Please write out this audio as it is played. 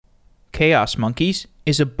Chaos Monkeys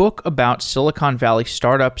is a book about Silicon Valley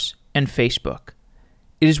startups and Facebook.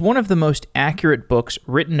 It is one of the most accurate books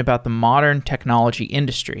written about the modern technology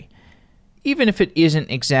industry, even if it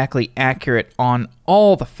isn't exactly accurate on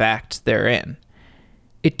all the facts therein.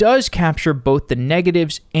 It does capture both the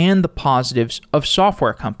negatives and the positives of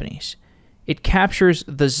software companies. It captures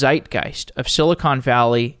the zeitgeist of Silicon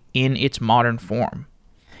Valley in its modern form.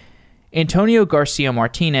 Antonio Garcia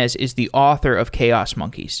Martinez is the author of Chaos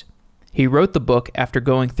Monkeys. He wrote the book after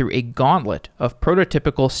going through a gauntlet of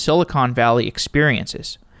prototypical Silicon Valley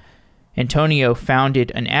experiences. Antonio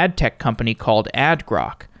founded an ad tech company called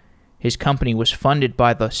AdGrok. His company was funded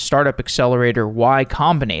by the startup accelerator Y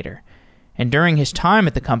Combinator, and during his time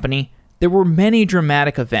at the company, there were many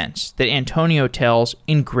dramatic events that Antonio tells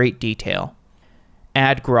in great detail.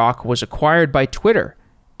 AdGrok was acquired by Twitter,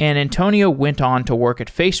 and Antonio went on to work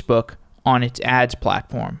at Facebook on its ads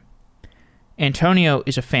platform. Antonio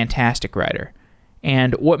is a fantastic writer,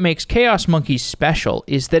 and what makes Chaos Monkeys special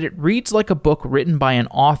is that it reads like a book written by an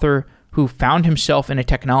author who found himself in a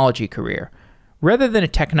technology career, rather than a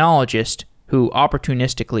technologist who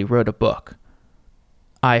opportunistically wrote a book.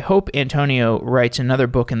 I hope Antonio writes another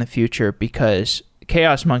book in the future because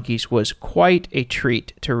Chaos Monkeys was quite a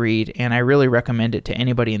treat to read, and I really recommend it to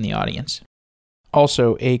anybody in the audience.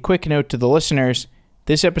 Also, a quick note to the listeners,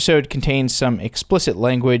 this episode contains some explicit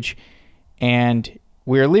language, and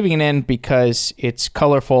we're leaving it in because it's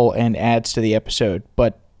colorful and adds to the episode.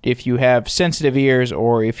 But if you have sensitive ears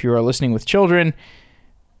or if you are listening with children,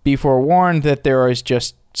 be forewarned that there is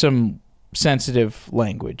just some sensitive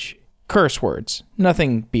language. Curse words,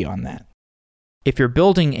 nothing beyond that. If you're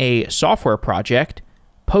building a software project,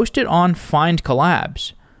 post it on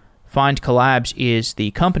FindCollabs. FindCollabs is the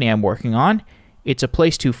company I'm working on. It's a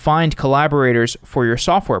place to find collaborators for your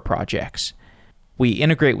software projects. We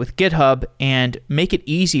integrate with GitHub and make it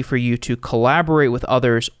easy for you to collaborate with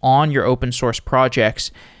others on your open source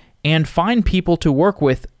projects and find people to work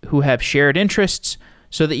with who have shared interests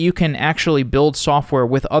so that you can actually build software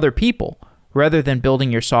with other people rather than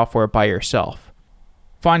building your software by yourself.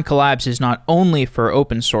 FindCollabs is not only for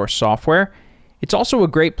open source software, it's also a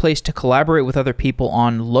great place to collaborate with other people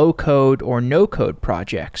on low-code or no-code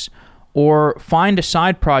projects, or find a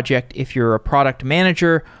side project if you're a product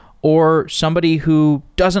manager or somebody who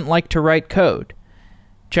doesn't like to write code.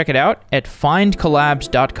 Check it out at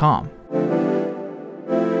findcollabs.com.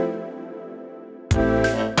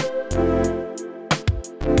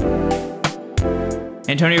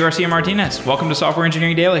 Antonio Garcia Martinez, welcome to Software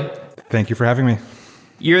Engineering Daily. Thank you for having me.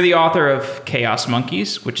 You're the author of Chaos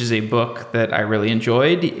Monkeys, which is a book that I really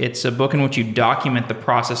enjoyed. It's a book in which you document the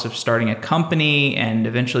process of starting a company and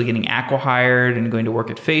eventually getting acqui-hired and going to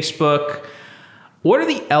work at Facebook. What are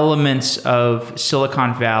the elements of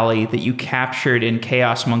Silicon Valley that you captured in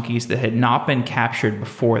Chaos Monkeys that had not been captured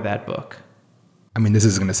before that book? I mean, this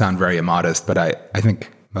is going to sound very immodest, but I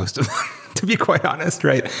think most of them, to be quite honest,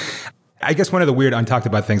 right? I guess one of the weird untalked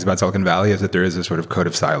about things about Silicon Valley is that there is a sort of code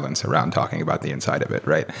of silence around talking about the inside of it,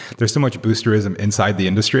 right? There's so much boosterism inside the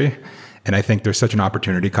industry. And I think there's such an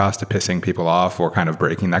opportunity cost to pissing people off or kind of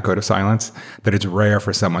breaking that code of silence that it's rare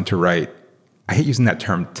for someone to write, I hate using that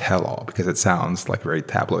term tell-all because it sounds like very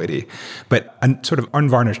tabloidy, but a sort of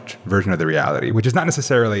unvarnished version of the reality, which is doesn't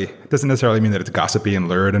necessarily mean that it's gossipy and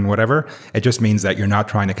lurid and whatever. It just means that you're not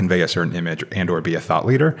trying to convey a certain image and or be a thought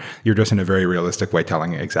leader. You're just in a very realistic way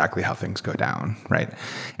telling exactly how things go down, right?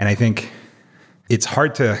 And I think it's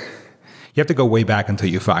hard you have to go way back until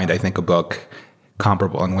you find, I think, a book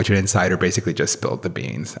comparable in which an insider basically just spilled the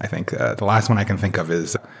beans. I think the last one I can think of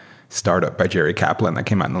is Startup by Jerry Kaplan that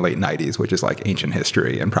came out in the late 90s, which is like ancient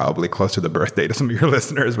history and probably close to the birthday to some of your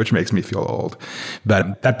listeners, which makes me feel old.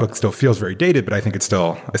 But that book still feels very dated, but I think it's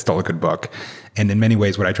still a good book. And in many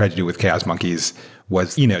ways, what I tried to do with Chaos Monkeys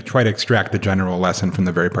was, try to extract the general lesson from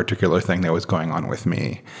the very particular thing that was going on with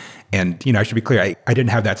me. And, I should be clear, I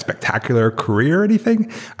didn't have that spectacular career or anything.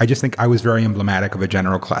 I just think I was very emblematic of a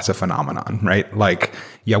general class of phenomenon, right? Like,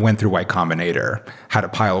 I went through Y Combinator, had a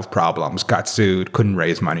pile of problems, got sued, couldn't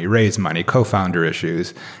raise money, co-founder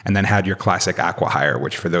issues, and then had your classic acqui-hire,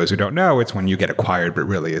 which for those who don't know, it's when you get acquired, but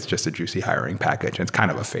really it's just a juicy hiring package. And it's kind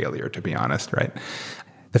of a failure, to be honest, right?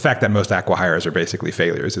 The fact that most acqui-hires are basically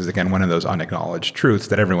failures is, again, one of those unacknowledged truths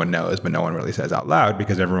that everyone knows, but no one really says out loud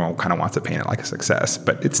because everyone kind of wants to paint it like a success.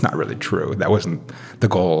 But it's not really true. That wasn't the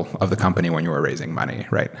goal of the company when you were raising money,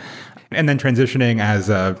 right? And then transitioning as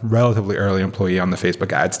a relatively early employee on the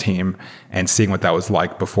Facebook ads team and seeing what that was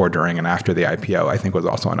like before, during, and after the IPO, I think was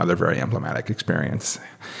also another very emblematic experience.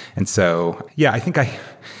 And so, I think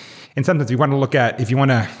in some sense, you want to look at, if you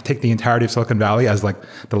want to take the entirety of Silicon Valley as like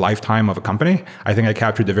the lifetime of a company, I think I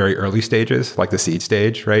captured the very early stages, like the seed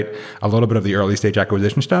stage, right? A little bit of the early stage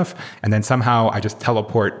acquisition stuff. And then somehow I just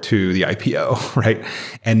teleport to the IPO, right?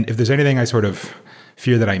 And if there's anything I sort of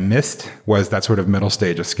fear that I missed was that sort of middle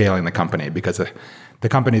stage of scaling the company, because the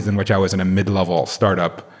companies in which I was in a mid-level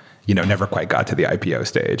startup, never quite got to the IPO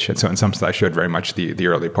stage. And so in some sense, I showed very much the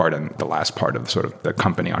early part and the last part of sort of the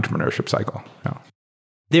company entrepreneurship cycle.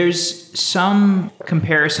 There's some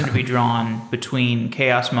comparison to be drawn between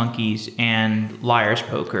Chaos Monkeys and Liar's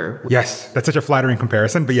Poker. Yes, that's such a flattering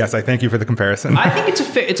comparison, but yes, I thank you for the comparison. I think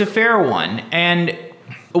it's a fair one. And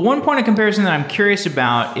one point of comparison that I'm curious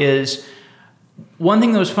about is, one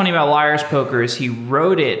thing that was funny about Liar's Poker is he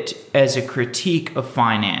wrote it as a critique of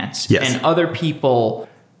finance, yes, and other people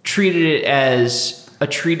treated it as a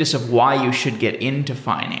treatise of why you should get into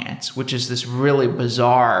finance, which is this really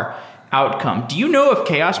bizarre outcome. Do you know if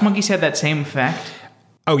Chaos Monkeys had that same effect?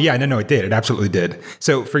 Oh, yeah. No, it did. It absolutely did.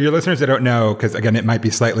 So for your listeners that don't know, because again, it might be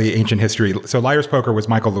slightly ancient history. So Liar's Poker was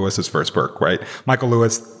Michael Lewis's first book, right? Michael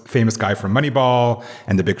Lewis, famous guy from Moneyball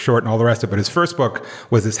and The Big Short and all the rest of it. But his first book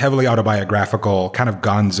was this heavily autobiographical, kind of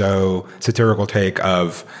gonzo, satirical take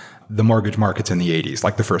of the mortgage markets in the 80s,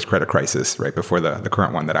 like the first credit crisis, right before the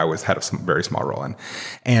current one that I had a very small role in.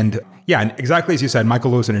 And yeah, and exactly as you said,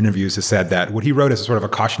 Michael Lewis in interviews has said that what he wrote as a sort of a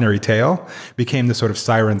cautionary tale became the sort of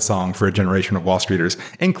siren song for a generation of Wall Streeters,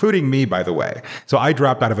 including me, by the way. So I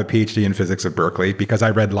dropped out of a PhD in physics at Berkeley because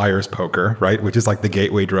I read Liar's Poker, right, which is like the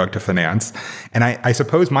gateway drug to finance. And I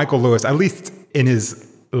suppose Michael Lewis, at least in his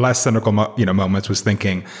less cynical moments, was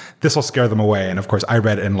thinking this will scare them away. And of course I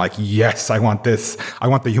read it and like, yes, I want this. I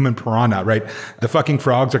want the human piranha, right? The fucking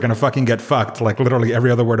frogs are going to fucking get fucked. Like literally every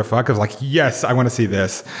other word of fuck. I was like, yes, I want to see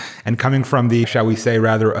this. And coming from the, shall we say,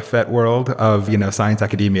 rather effete world of, science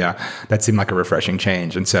academia, that seemed like a refreshing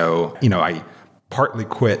change. And so, I partly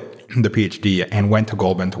quit the PhD and went to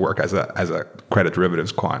Goldman to work as a credit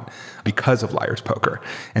derivatives quant because of Liar's Poker.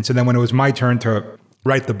 And so then when it was my turn to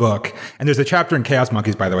write the book. And there's a chapter in Chaos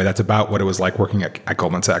Monkeys, by the way, that's about what it was like working at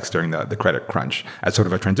Goldman Sachs during the credit crunch as sort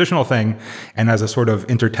of a transitional thing and as a sort of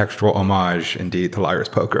intertextual homage, indeed, to Liar's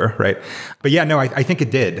Poker, right? But yeah, no, I think it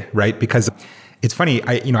did, right? Because it's funny,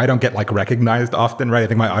 I don't get like recognized often, right? I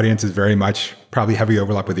think my audience is very much probably heavy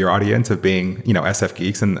overlap with your audience of being, SF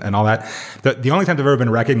geeks and all that. The only time I've ever been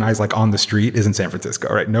recognized like on the street is in San Francisco,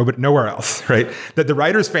 right? Nowhere else, right? The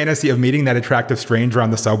writer's fantasy of meeting that attractive stranger on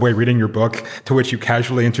the subway, reading your book, to which you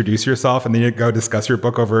casually introduce yourself and then you go discuss your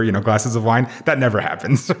book over, glasses of wine, that never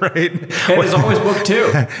happens, right? And there's always book two.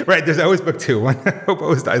 Right, there's always book two. Hope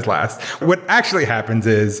always dies last. What actually happens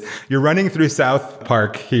is you're running through South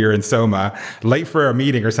Park here in Soma, late for a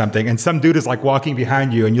meeting or something, and some dude is like walking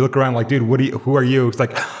behind you and you look around like, dude, who are you? It's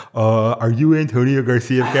like, are you Antonio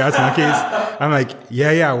Garcia of Chaos Monkeys? I'm like,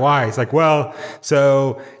 yeah, why? It's like, well,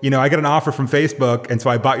 so, I got an offer from Facebook, and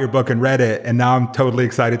so I bought your book and read it, and now I'm totally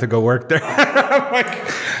excited to go work there. I'm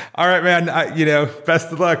like, all right, man,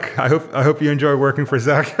 best of luck. I hope you enjoy working for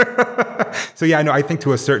Zach. So yeah, no, I think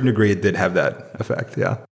to a certain degree it did have that effect,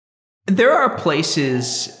 yeah. There are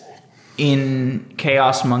places in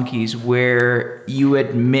Chaos Monkeys where you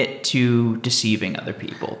admit to deceiving other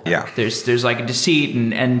people. Yeah. There's like a deceit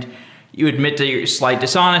and you admit to your slight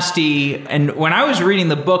dishonesty. And when I was reading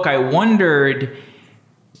the book, I wondered,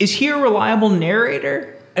 is he a reliable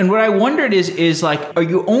narrator? And what I wondered is like, are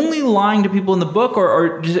you only lying to people in the book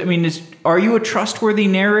or are you a trustworthy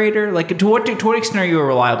narrator? Like to what extent are you a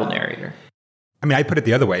reliable narrator? I put it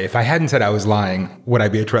the other way. If I hadn't said I was lying, would I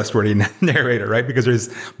be a trustworthy narrator, right? Because there's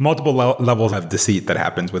multiple levels of deceit that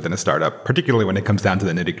happens within a startup, particularly when it comes down to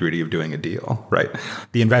the nitty-gritty of doing a deal, right?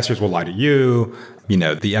 The investors will lie to you,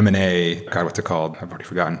 the M&A, God, what's it called? I've already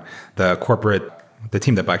forgotten. The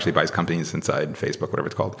team that actually buys companies inside Facebook, whatever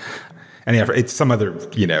it's called. Anyhow, it's some other,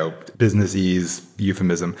 business-ese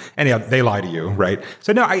euphemism. Anyhow, they lie to you, right?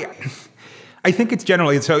 So no, I think it's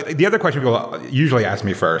generally, so the other question people usually ask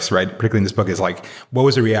me first, right, particularly in this book, is like, what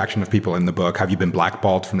was the reaction of people in the book? Have you been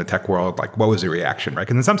blackballed from the tech world? Like, what was the reaction, right?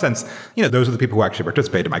 Because in some sense, those are the people who actually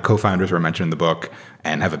participated. My co-founders were mentioned in the book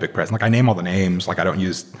and have a big presence. Like, I name all the names. Like, I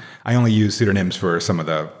only use pseudonyms for some of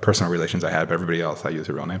the personal relations I had, but everybody else, I use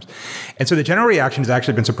their real names. And so the general reaction has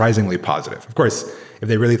actually been surprisingly positive. Of course, if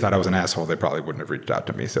they really thought I was an asshole, they probably wouldn't have reached out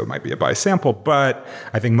to me. So it might be a biased sample. But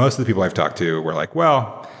I think most of the people I've talked to were like,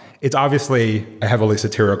 well, it's obviously a heavily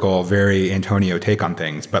satirical, very Antonio take on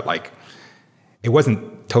things, but like, it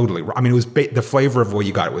wasn't totally wrong. I mean, it was the flavor of what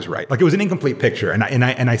you got, it was right. Like, it was an incomplete picture. And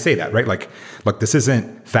I say that, right? Like, look, this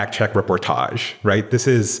isn't fact check reportage, right? This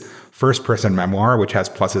is first person memoir, which has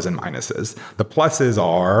pluses and minuses. The pluses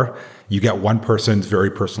are you get one person's very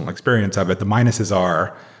personal experience of it. The minuses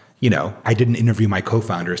are, I didn't interview my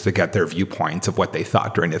co-founders to get their viewpoints of what they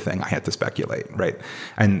thought during the thing. I had to speculate, right?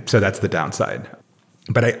 And so that's the downside.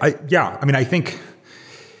 But I think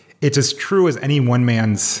it's as true as any one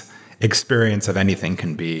man's experience of anything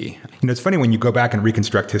can be. It's funny when you go back and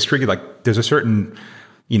reconstruct history, like there's a certain,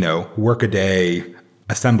 workaday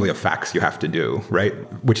assembly of facts you have to do, right?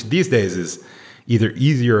 Which these days is either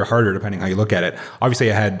easier or harder depending how you look at it.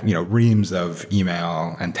 Obviously I had, reams of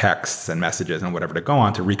email and texts and messages and whatever to go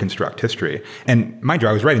on to reconstruct history. And mind you,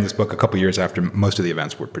 I was writing this book a couple years after most of the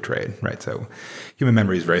events were portrayed, right? So human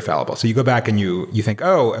memory is very fallible. So you go back and you think,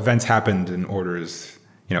 oh, events happened in orders,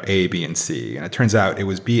 A, B, and C. And it turns out it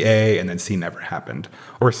was B, A, and then C never happened.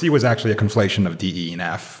 Or C was actually a conflation of D, E, and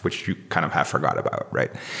F, which you kind of half forgot about,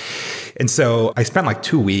 right? And so I spent like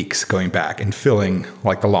 2 weeks going back and filling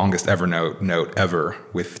like the longest note ever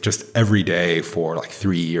with just every day for like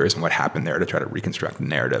 3 years and what happened there to try to reconstruct the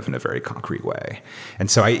narrative in a very concrete way.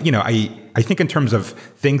 And so I think in terms of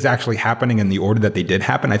things actually happening in the order that they did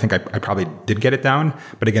happen, I think I probably did get it down.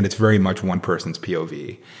 But again, it's very much one person's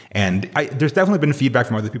POV. And there's definitely been feedback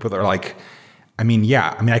from other people that are like,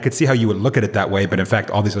 I could see how you would look at it that way, but in fact,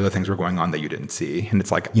 all these other things were going on that you didn't see. And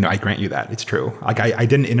it's like, I grant you that. It's true. Like, I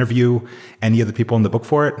didn't interview any of the people in the book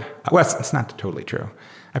for it. Well, it's not totally true.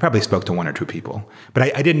 I probably spoke to one or two people, but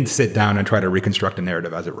I didn't sit down and try to reconstruct a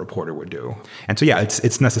narrative as a reporter would do. And so,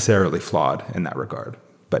 it's necessarily flawed in that regard.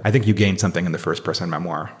 But I think you gain something in the first person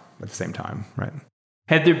memoir at the same time, right?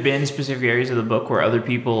 Have there been specific areas of the book where other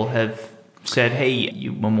people have said, hey,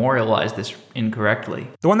 you memorialized this incorrectly?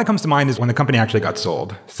 The one that comes to mind is when the company actually got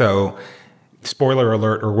sold. So spoiler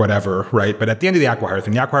alert or whatever, right? But at the end of the acquihire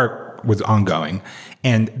thing, the acquihire was ongoing.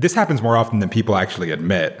 And this happens more often than people actually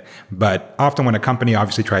admit. But often when a company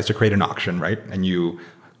obviously tries to create an auction, right? And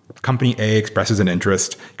company A expresses an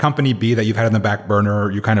interest, company B that you've had in the back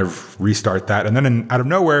burner, you kind of restart that. And then out of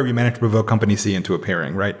nowhere, you manage to provoke company C into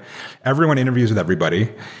appearing, right? Everyone interviews with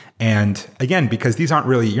everybody. And again, because you're not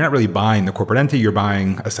really buying the corporate entity, you're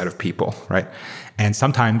buying a set of people, right? And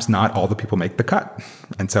sometimes not all the people make the cut.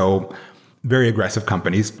 And so very aggressive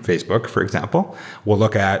companies, Facebook, for example, will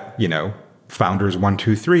look at, founders 1,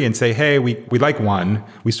 2, 3 and say, hey, we like 1,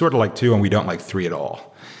 we sort of like 2, and we don't like 3 at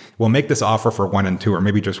all. We'll make this offer for 1 and 2, or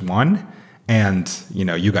maybe just 1, and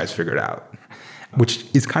you guys figure it out. Which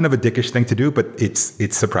is kind of a dickish thing to do, but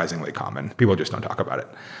it's surprisingly common. People just don't talk about it.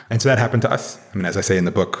 And so that happened to us. As I say in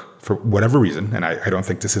the book, for whatever reason, and I don't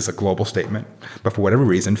think this is a global statement, but for whatever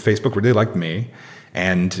reason, Facebook really liked me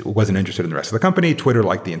and wasn't interested in the rest of the company. Twitter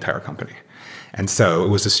liked the entire company. And so it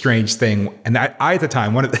was a strange thing. And I at the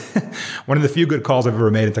time, one of the few good calls I've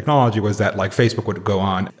ever made in technology was that like Facebook would go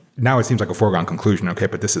on. Now it seems like a foregone conclusion, okay,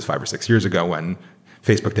 but this is 5 or 6 years ago when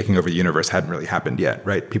Facebook taking over the universe hadn't really happened yet,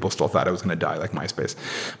 right? People still thought it was going to die like MySpace.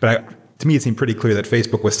 But to me, it seemed pretty clear that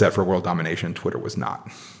Facebook was set for world domination. Twitter was not,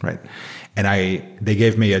 right? And they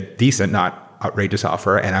gave me a decent, not outrageous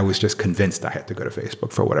offer, and I was just convinced I had to go to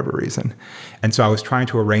Facebook for whatever reason. And so I was trying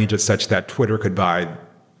to arrange it such that Twitter could buy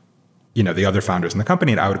the other founders in the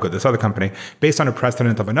company, and I would go to this other company based on a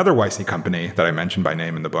precedent of another YC company that I mentioned by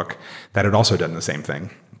name in the book that had also done the same thing.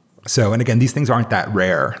 So, and again, these things aren't that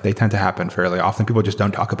rare. They tend to happen fairly often. People just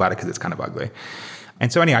don't talk about it because it's kind of ugly.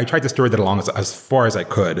 And so anyway, I tried to story that along as far as I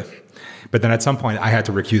could. But then at some point, I had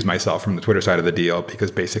to recuse myself from the Twitter side of the deal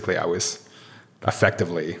because basically I was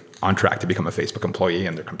effectively on track to become a Facebook employee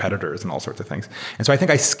and their competitors and all sorts of things. And so I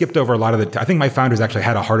think I skipped over a lot of I think my founders actually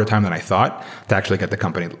had a harder time than I thought to actually get the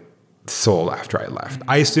company sold after I left.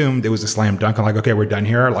 I assumed it was a slam dunk. I'm like, okay, we're done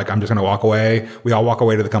here. Like, I'm just going to walk away. We all walk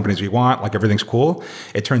away to the companies we want. Like, everything's cool.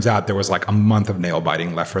 It turns out there was like a month of nail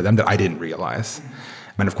biting left for them that I didn't realize.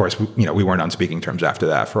 And of course, we weren't on speaking terms after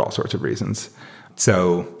that for all sorts of reasons.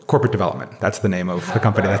 So corporate development, that's the name of the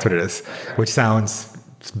company. That's what it is, which sounds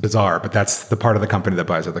bizarre, but that's the part of the company that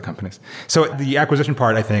buys other companies. So the acquisition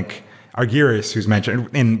part, I think, Argyris, who's mentioned,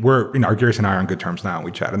 and Argyris and I are on good terms now,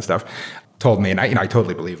 we chat and stuff, told me, and I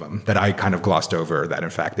totally believe him, that I kind of glossed over that, in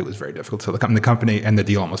fact, it was very difficult. So the company and the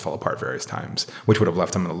deal almost fell apart various times, which would have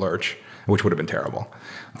left him in the lurch, which would have been terrible.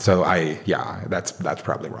 So that's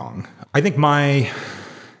probably wrong. I think my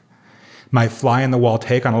fly in the wall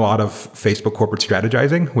take on a lot of Facebook corporate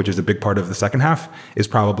strategizing, which is a big part of the second half, is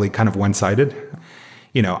probably kind of one-sided.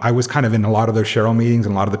 I was kind of in a lot of those Cheryl meetings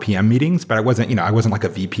and a lot of the PM meetings, but I wasn't like a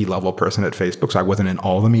VP level person at Facebook. So I wasn't in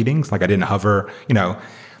all the meetings. Like I didn't hover,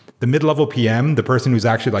 the mid-level PM, the person who's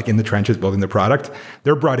actually like in the trenches building the product,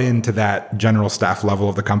 they're brought into that general staff level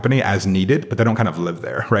of the company as needed, but they don't kind of live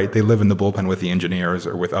there, right? They live in the bullpen with the engineers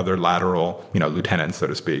or with other lateral, lieutenants, so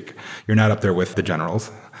to speak. You're not up there with the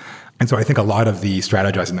generals. And so I think a lot of the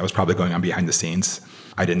strategizing that was probably going on behind the scenes,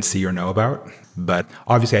 I didn't see or know about. But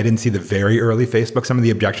obviously I didn't see the very early Facebook. Some of the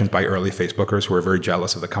objections by early Facebookers who are very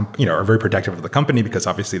jealous of the company, are very protective of the company because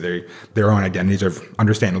obviously their own identities are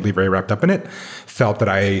understandably very wrapped up in it, felt that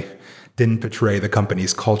I didn't portray the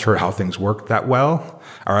company's culture, how things worked that well,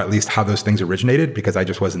 or at least how those things originated because I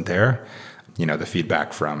just wasn't there. The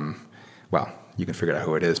feedback from, you can figure out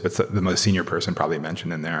who it is, but the most senior person probably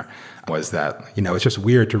mentioned in there was that, it's just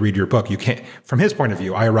weird to read your book. You can't, from his point of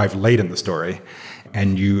view, I arrived late in the story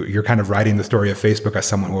and you're kind of writing the story of Facebook as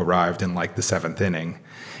someone who arrived in like the 7th inning.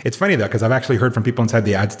 It's funny though, because I've actually heard from people inside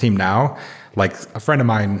the ads team now, like a friend of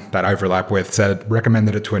mine that I overlap with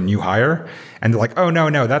recommended it to a new hire. And they're like, oh,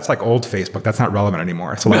 no, that's like old Facebook. That's not relevant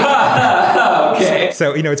anymore. So like, okay.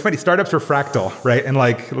 So, it's funny. Startups are fractal, right? And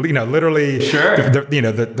like, literally, sure.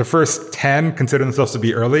 The first 10 consider themselves to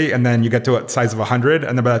be early. And then you get to a size of 100.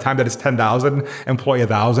 And then by the time that it's 10,000, employ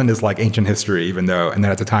 1,000 is like ancient history, and then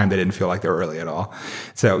at the time they didn't feel like they were early at all.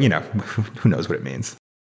 So, who knows what it means.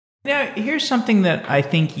 Now, here's something that I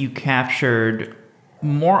think you captured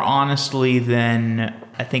more honestly than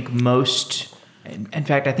I think most. In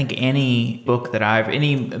fact, I think any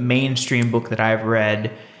mainstream book that I've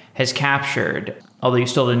read has captured, although you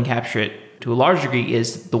still didn't capture it to a large degree,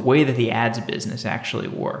 is the way that the ads business actually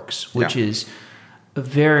works, which is a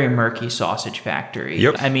very murky sausage factory.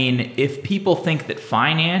 Yep. I mean, if people think that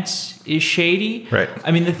finance is shady, right.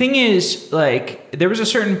 I mean, the thing is, like, there was a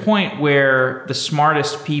certain point where the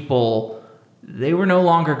smartest people, they were no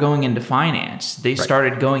longer going into finance. They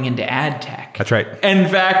started going into ad tech. That's right. In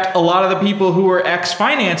fact, a lot of the people who were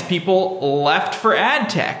ex-finance people left for ad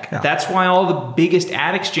tech. Yeah. That's why all the biggest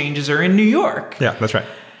ad exchanges are in New York. Yeah, that's right.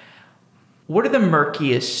 What are the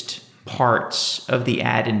murkiest parts of the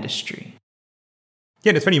ad industry? Yeah,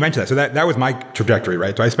 and it's funny you mentioned that. So that was my trajectory,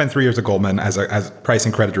 right? So I spent 3 years at Goldman as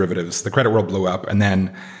pricing credit derivatives. The credit world blew up, and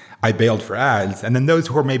then I bailed for ads. And then those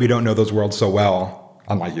who maybe don't know those worlds so well,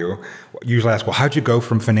 unlike you, usually ask, well, how'd you go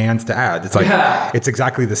from finance to ads? It's like, It's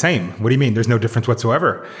exactly the same. What do you mean? There's no difference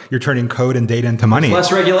whatsoever. You're turning code and data into money. There's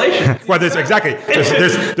less regulation. Well,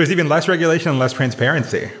 there's even less regulation and less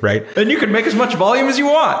transparency, right? And you can make as much volume as you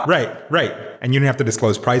want. Right. And you don't have to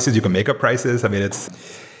disclose prices. You can make up prices. I mean,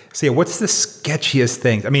 So what's the sketchiest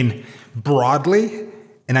thing? I mean, broadly,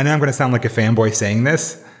 and I know I'm going to sound like a fanboy saying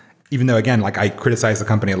this, even though, again, like I criticize the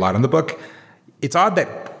company a lot in the book, it's odd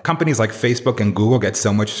that companies like Facebook and Google get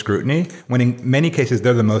so much scrutiny when in many cases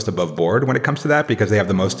they're the most above board when it comes to that because they have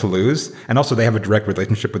the most to lose. And also they have a direct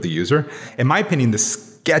relationship with the user. In my opinion, the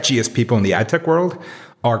sketchiest people in the ad tech world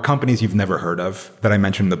are companies you've never heard of that I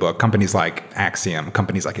mentioned in the book. Companies like Axiom,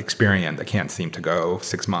 companies like Experian that can't seem to go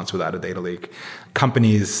 6 months without a data leak.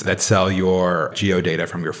 Companies that sell your geodata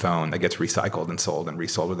from your phone that gets recycled and sold and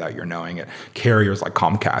resold without your knowing it. Carriers like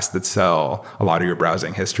Comcast that sell a lot of your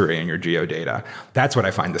browsing history and your geodata. That's what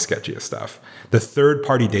I find the sketchiest stuff. The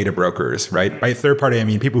third-party data brokers, right? By third party, I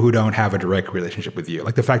mean people who don't have a direct relationship with you.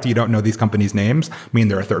 Like the fact that you don't know these companies' names mean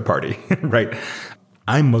they're a third party, right?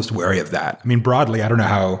 I'm most wary of that. I mean, broadly, I don't know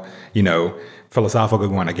how, philosophical we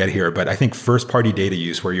want to get here, but I think first-party data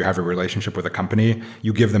use where you have a relationship with a company,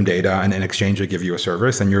 you give them data, and in exchange they give you a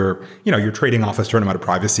service, and you're trading off a certain amount of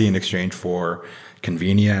privacy in exchange for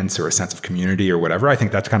convenience or a sense of community or whatever. I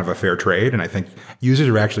think that's kind of a fair trade, and I think users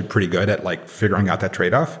are actually pretty good at like figuring out that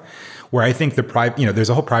trade-off. Where I think there's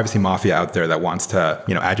a whole privacy mafia out there that wants to,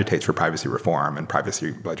 agitates for privacy reform and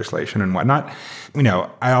privacy legislation and whatnot.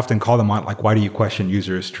 I often call them on like, why do you question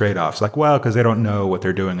users' trade-offs? Like, well, because they don't know what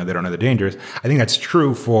they're doing and they don't know the dangers. I think that's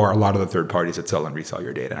true for a lot of the third parties that sell and resell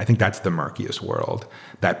your data. And I think that's the murkiest world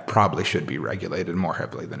that probably should be regulated more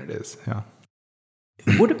heavily than it is. Yeah.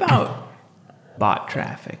 What about bot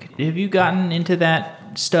traffic? Have you gotten into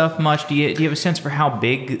that stuff much? Do you have a sense for how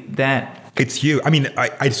big that? It's huge. I mean,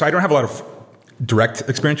 so I don't have a lot of direct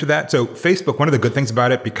experience with that. So Facebook, one of the good things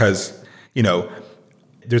about it, because,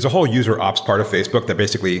 there's a whole user ops part of Facebook that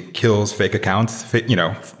basically kills fake accounts.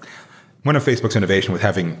 One of Facebook's innovation was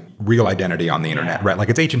having real identity on the internet, right? Like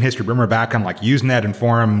it's ancient history. Remember back on like Usenet and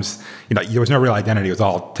forums, there was no real identity. It was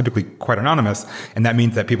all typically quite anonymous. And that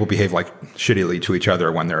means that people behave like shittily to each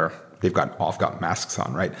other when they've got masks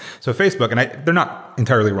on, right? So Facebook, and they're not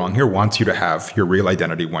entirely wrong here, wants you to have your real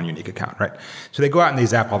identity, one unique account, right? So they go out and they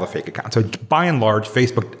zap all the fake accounts. So by and large,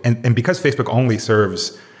 Facebook, and because Facebook only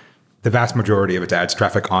serves the vast majority of its ads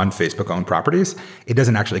traffic on Facebook-owned properties, it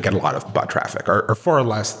doesn't actually get a lot of bot traffic, or far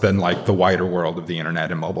less than like the wider world of the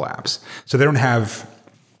internet and mobile apps. So they don't have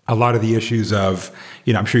a lot of the issues of,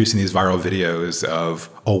 I'm sure you've seen these viral videos of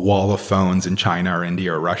a wall of phones in China or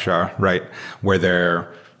India or Russia, right? Where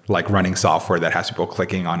they're like running software that has people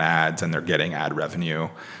clicking on ads and they're getting ad revenue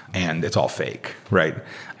and it's all fake, right?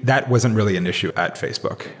 That wasn't really an issue at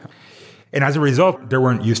Facebook. And as a result, they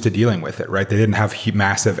weren't used to dealing with it, right? They didn't have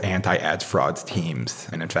massive anti-ads frauds teams.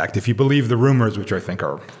 And in fact, if you believe the rumors, which I think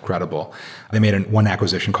are credible, they made one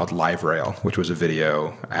acquisition called LiveRail, which was a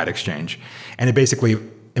video ad exchange. And it basically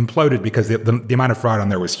imploded because the amount of fraud on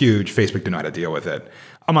there was huge. Facebook didn't know how to deal with it,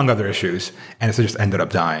 among other issues. And it just ended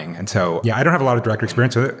up dying. And so, I don't have a lot of direct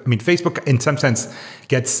experience with it. I mean, Facebook, in some sense,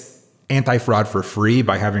 gets anti-fraud for free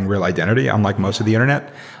by having real identity, unlike most of the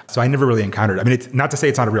internet. So I never really encountered it. I mean, it's not to say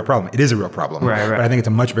it's not a real problem. It is a real problem. Right. But I think it's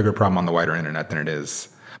a much bigger problem on the wider internet than it is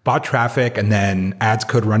bot traffic and then ads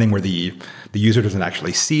code running where the user doesn't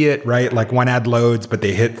actually see it, right? Like one ad loads, but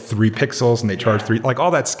they hit 3 pixels and they charge 3, like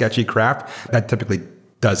all that sketchy crap that typically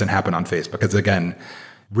doesn't happen on Facebook because, again,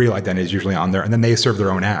 real identity is usually on there, and then they serve their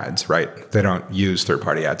own ads, right? They don't use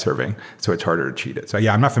third-party ad serving, so it's harder to cheat it. So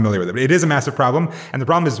I'm not familiar with it, but it is a massive problem, and the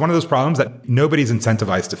problem is one of those problems that nobody's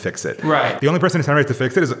incentivized to fix it. Right. The only person incentivized to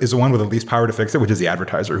fix it is the one with the least power to fix it, which is the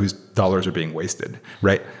advertiser whose dollars are being wasted,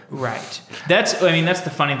 right? Right. That's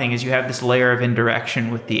the funny thing is you have this layer of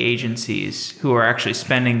indirection with the agencies who are actually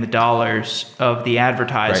spending the dollars of the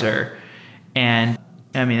advertiser, right. And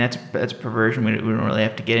I mean, that's a perversion we don't really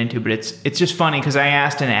have to get into, but it's just funny because I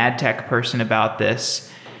asked an ad tech person about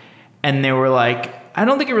this, and they were like, I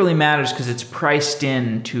don't think it really matters because it's priced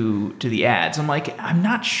in to the ads. I'm like, I'm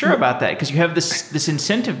not sure about that because you have this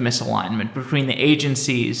incentive misalignment between the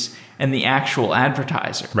agencies and the actual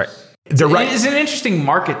advertiser. Right. They're right. It's an interesting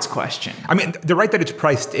markets question. I mean, they're right that it's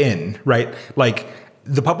priced in, right? Like,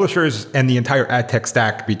 the publishers and the entire ad tech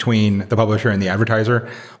stack between the publisher and the advertiser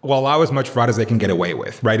will allow as much fraud as they can get away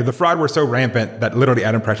with, right? If the fraud were so rampant that literally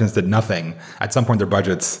ad impressions did nothing, at some point their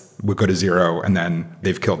budgets would go to zero and then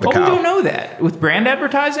they've killed the cow. We don't know that. With brand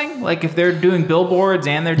advertising, like if they're doing billboards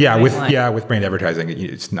and they're doing with brand advertising,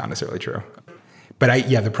 it's not necessarily true. But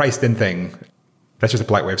the priced in thing, that's just a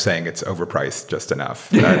polite way of saying it's overpriced just enough.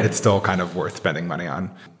 That it's still kind of worth spending money on.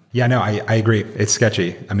 Yeah, no, I agree. It's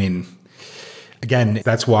sketchy. I mean, again,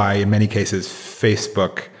 that's why in many cases,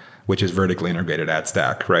 Facebook, which is vertically integrated ad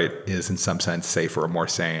stack, right, is in some sense safer or more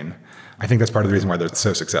sane. I think that's part of the reason why they're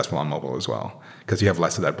so successful on mobile as well, because you have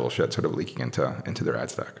less of that bullshit sort of leaking into their ad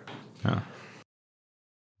stack. Yeah.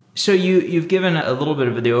 So you've given a little bit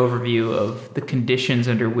of the overview of the conditions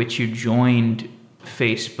under which you joined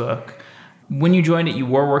Facebook. When you joined it, you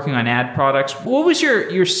were working on ad products. What was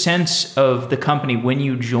your sense of the company when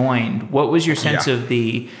you joined? What was your sense of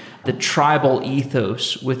the tribal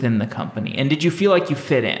ethos within the company? And did you feel like you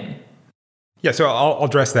fit in? Yeah, so I'll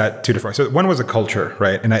address that 2 different ways. So one was a culture,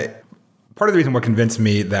 right? And part of the reason what convinced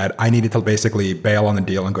me that I needed to basically bail on the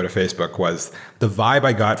deal and go to Facebook was the vibe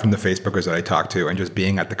I got from the Facebookers that I talked to and just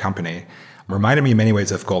being at the company reminded me in many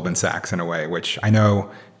ways of Goldman Sachs in a way, which I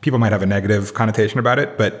know people might have a negative connotation about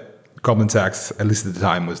it, but Goldman Sachs, at least at the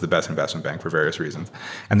time, was the best investment bank for various reasons.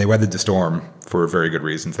 And they weathered the storm for very good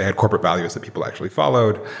reasons. They had corporate values that people actually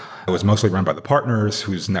followed. It was mostly run by the partners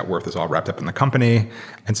whose net worth is all wrapped up in the company.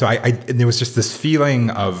 And so and there was just this feeling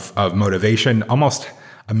of motivation, almost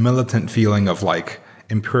a militant feeling of like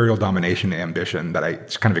imperial domination and ambition that I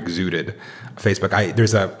just kind of exuded. Facebook.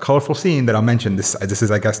 There's a colorful scene that I'll mention. This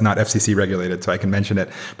is, I guess, not FCC regulated, so I can mention it.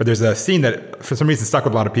 But there's a scene that, for some reason, stuck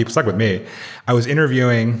with a lot of people, stuck with me. I was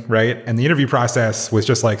interviewing, right? And the interview process was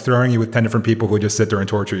just like throwing you with 10 different people who would just sit there and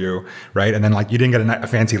torture you, right? And then like you didn't get a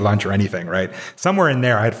fancy lunch or anything, right? Somewhere in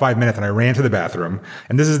there, I had 5 minutes and I ran to the bathroom.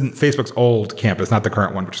 And this is Facebook's old campus, not the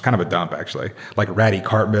current one, which is kind of a dump, actually. Like ratty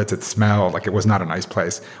carpets, it smelled like it was not a nice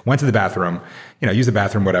place. Went to the bathroom, use the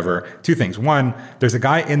bathroom, whatever. 2 things. One, there's a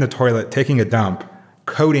guy in the toilet taking a dump,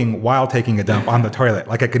 coding while taking a dump on the toilet.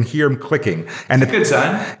 Like I can hear him clicking. And it's a good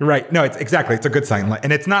sign. Right. No, it's a good sign.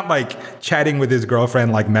 And it's not like chatting with his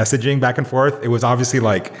girlfriend, like messaging back and forth. It was obviously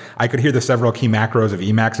like, I could hear the several key macros of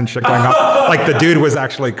Emacs and shit going off. Like the dude was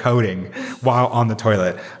actually coding while on the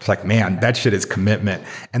toilet. It's like, man, that shit is commitment.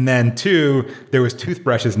 And then 2, there was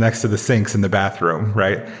toothbrushes next to the sinks in the bathroom,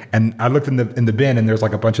 right? And I looked in the bin and there's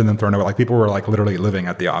like a bunch of them thrown away. Like people were like literally living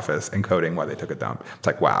at the office and coding while they took a dump. It's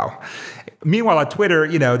like, wow. Meanwhile, at Twitter,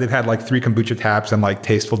 they've had like 3 kombucha taps and like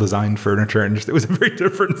tasteful design furniture, and it was a very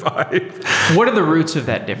different vibe. What are the roots of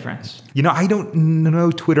that difference? I don't know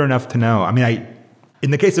Twitter enough to know. I mean, in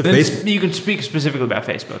the case of Facebook, you can speak specifically about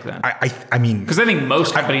Facebook then. I mean, because I think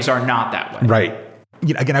most companies are not that way. Right.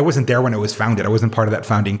 again, I wasn't there when it was founded. I wasn't part of that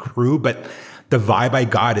founding crew, but the vibe I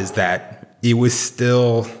got is that it was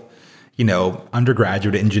still,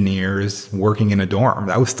 undergraduate engineers working in a dorm.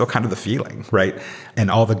 That was still kind of the feeling, right?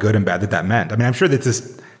 And all the good and bad that meant. I mean, I'm sure that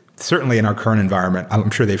this, certainly in our current environment,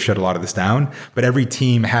 I'm sure they've shut a lot of this down, but every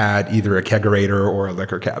team had either a kegerator or a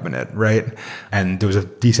liquor cabinet, right? And there was a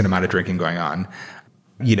decent amount of drinking going on.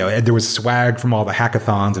 There was swag from all the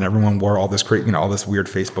hackathons, and everyone wore all this all this weird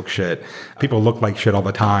Facebook shit. People looked like shit all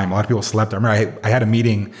the time. A lot of people slept. I remember I had a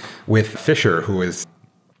meeting with Fisher,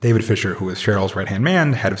 David Fisher, who was Cheryl's right-hand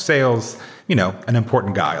man, head of sales, an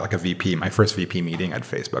important guy, like a VP, my first VP meeting at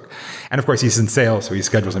Facebook. And of course, he's in sales, so he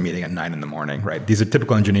schedules a meeting at 9 a.m, right? These are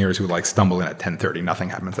typical engineers who stumble in at 10:30. Nothing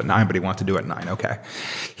happens at 9, but he wants to do it at 9. Okay.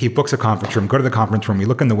 He books a conference room, go to the conference room, we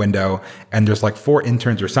look in the window, and there's 4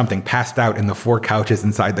 interns or something passed out in the 4 couches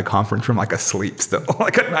inside the conference room, asleep still,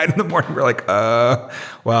 at 9 a.m. We're like,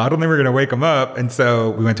 well, I don't think we're going to wake them up. And so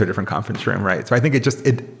we went to a different conference room, right? So I think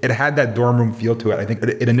it had that dorm room feel to it. I think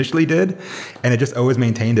it initially did, and it just always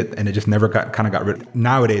maintained it, and it just never got rid.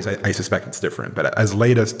 Nowadays, I suspect it's different, but as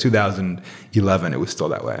late as 2011, it was still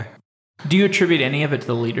that way. Do you attribute any of it to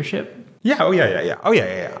the leadership? Yeah. Oh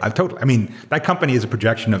yeah. I've totally. I mean, that company is a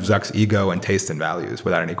projection of Zuck's ego and taste and values,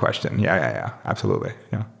 without any question. Yeah. Absolutely.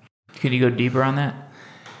 Yeah. Could you go deeper on that?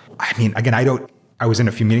 I mean, again, I was in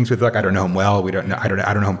a few meetings with Zuck. I don't know him well. I don't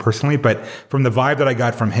know him personally, but from the vibe that I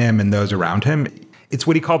got from him and those around him, it's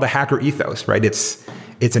what he called the hacker ethos, right? It's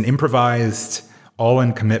an improvised,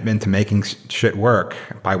 all-in commitment to making shit work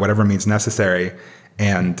by whatever means necessary.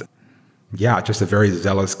 And yeah, just a very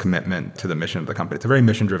zealous commitment to the mission of the company. It's a very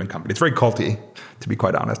mission-driven company. It's very culty, to be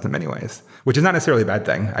quite honest, in many ways, which is not necessarily a bad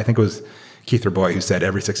thing. I think it was Keith Rabois who said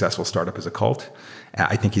every successful startup is a cult.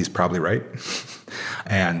 I think he's probably right.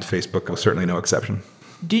 And Facebook was certainly no exception.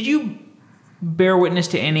 Did you bear witness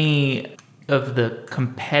to any of the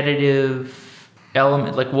competitive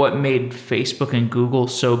element, what made Facebook and Google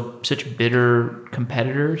such bitter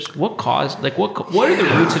competitors? What caused, what are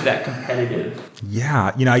the roots of that competitive?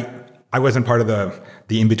 Yeah, I wasn't part of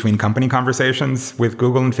the in-between company conversations with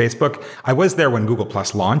Google and Facebook. I was there when Google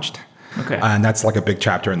Plus launched. Okay. And that's a big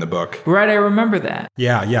chapter in the book. Right, I remember that.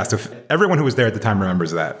 Yeah. So everyone who was there at the time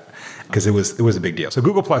remembers that, because it was a big deal. So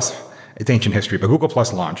Google Plus, it's ancient history, but Google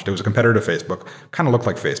Plus launched. It was a competitor to Facebook, kind of looked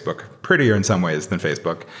like Facebook, prettier in some ways than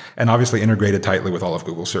Facebook, and obviously integrated tightly with all of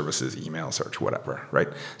Google's services, email, search, whatever, right?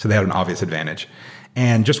 So they had an obvious advantage.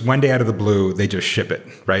 And just one day out of the blue, they just ship it,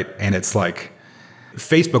 right? And it's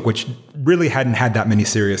Facebook, which really hadn't had that many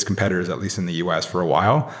serious competitors, at least in the US for a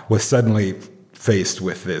while, was suddenly faced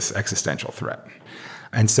with this existential threat.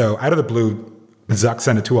 And so out of the blue, Zuck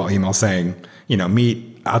sent a 2-all email saying,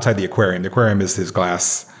 meet outside the aquarium. The aquarium is his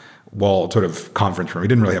glass walled sort of conference room. He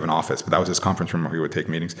didn't really have an office, but that was his conference room where he would take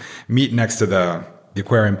meetings. Meet next to the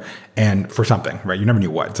aquarium and for something, right? You never knew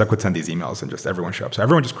what. Zuck would send these emails and just everyone show up. So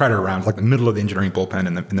everyone just crowded around, the middle of the engineering bullpen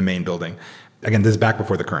in the main building. Again, this is back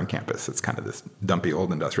before the current campus. It's kind of this dumpy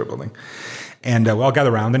old industrial building. And we all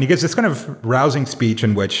gather around, and he gives this kind of rousing speech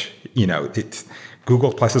in which,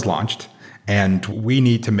 Google Plus is launched, and we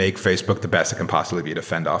need to make Facebook the best it can possibly be to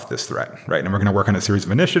fend off this threat, right? And we're going to work on a series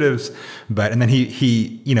of initiatives. And then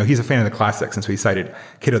he's a fan of the classics, and so he cited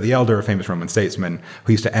Cato the Elder, a famous Roman statesman,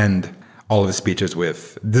 who used to end all of his speeches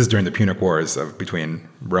with, this is during the Punic Wars between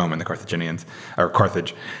Rome and the Carthaginians, or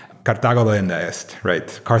Carthage. Carthago delenda est,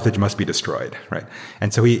 right? Carthage must be destroyed, right?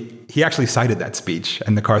 And so he actually cited that speech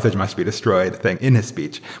and the Carthage must be destroyed thing in his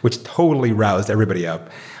speech, which totally roused everybody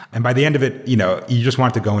up. And by the end of it, you just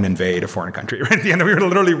want to go and invade a foreign country, right? At the end, we were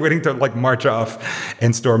literally waiting to march off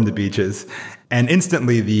and storm the beaches. And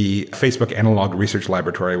instantly the Facebook Analog Research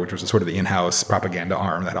Laboratory, which was sort of the in-house propaganda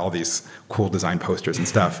arm that had all these cool design posters and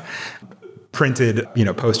stuff, printed,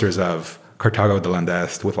 posters of Carthago delenda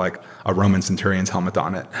est with a Roman centurion's helmet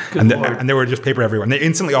on it. And there were just paper everywhere. And they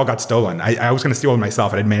instantly all got stolen. I was going to steal one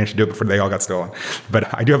myself. I didn't manage to do it before they all got stolen.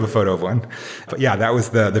 But I do have a photo of one. But yeah, that was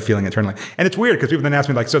the feeling internally. And it's weird because people then ask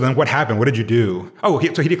me so then what happened? What did you do? So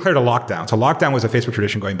he declared a lockdown. So lockdown was a Facebook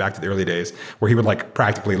tradition going back to the early days where he would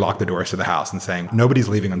practically lock the doors to the house and saying, nobody's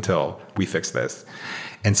leaving until we fix this.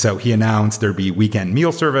 And so he announced there'd be weekend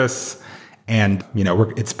meal service and,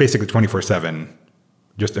 it's basically 24/7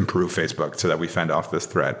 just improve Facebook so that we fend off this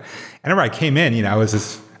threat. And remember I came in, I was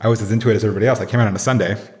as into it as everybody else. I came in on a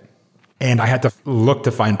Sunday and I had to look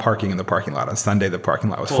to find parking in the parking lot. On Sunday, the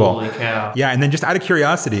parking lot was full. Holy cow. Yeah. And then just out of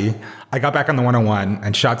curiosity, I got back on the 101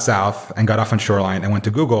 and shot south and got off on Shoreline and went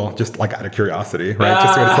to Google just out of curiosity, right?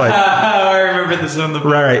 Just so it's I remember this on the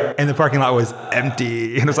right. And the parking lot was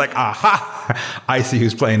empty. And it was aha, I see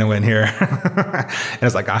who's playing to win here. And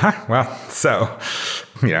it's aha, well, so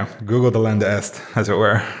Google delenda est, as it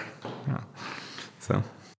were. Yeah. So,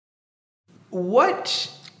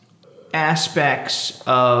 what aspects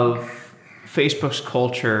of Facebook's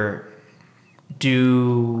culture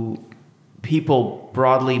do people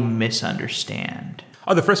broadly misunderstand?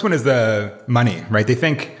 Oh, the first one is the money, right? They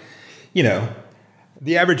think,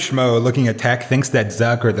 the average schmo looking at tech thinks that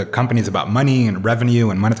Zuck or the company is about money and revenue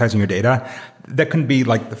and monetizing your data. That can be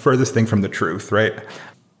like the furthest thing from the truth, right?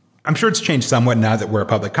 I'm sure it's changed somewhat now that we're a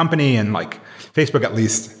public company and like Facebook at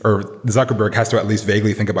least, or Zuckerberg has to at least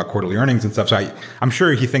vaguely think about quarterly earnings and stuff. So I'm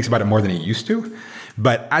sure he thinks about it more than he used to.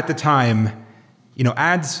 But at the time,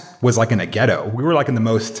 ads was like in a ghetto. We were like in the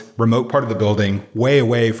most remote part of the building, way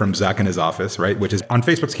away from Zuck in his office, right? Which is on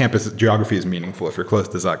Facebook's campus, geography is meaningful. If you're close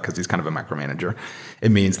to Zuck, because he's kind of a micromanager,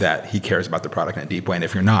 it means that he cares about the product in a deep way. And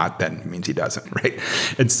if you're not, then it means he doesn't, right?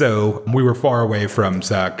 And so we were far away from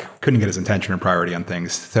Zuck, couldn't get his attention or priority on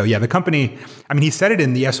things. So yeah, the company, he said it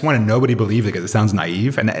in the S1 and nobody believed it because it sounds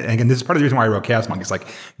naive. And again, this is part of the reason why I wrote Chaos Monkey. It's like,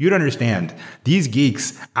 you don't understand. These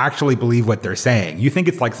geeks actually believe what they're saying. You think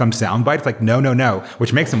it's like some soundbite. It's like, no,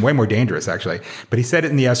 which makes them way more dangerous, actually. But he said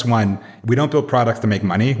it in the S1, we don't build products to make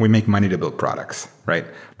money. We make money to build products, right?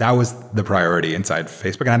 That was the priority inside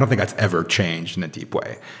Facebook. And I don't think that's ever changed in a deep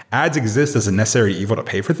way. Ads exist as a necessary evil to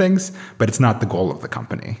pay for things, but it's not the goal of the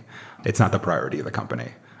company. It's not the priority of the company.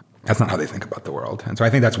 That's not how they think about the world. And so I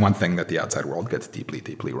think that's one thing that the outside world gets deeply,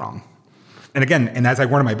 deeply wrong. And again, and as I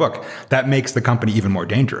warn in my book, that makes the company even more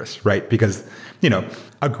dangerous, right? Because,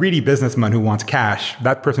 a greedy businessman who wants cash,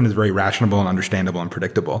 that person is very rational and understandable and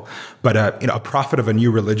predictable. But, a prophet of a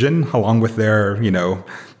new religion, along with their,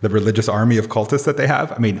 the religious army of cultists that they have,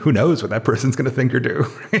 who knows what that person's going to think or do.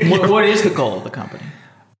 What is the goal of the company?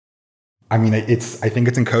 I think it's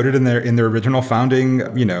encoded in their original founding,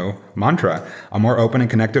 mantra, a more open and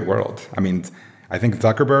connected world. I think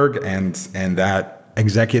Zuckerberg and that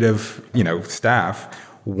executive, staff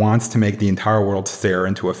wants to make the entire world stare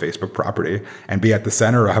into a Facebook property and be at the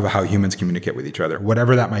center of how humans communicate with each other,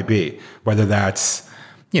 whatever that might be, whether that's,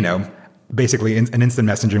 basically an instant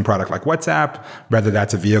messaging product like WhatsApp, whether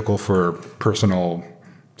that's a vehicle for personal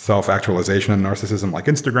self-actualization and narcissism like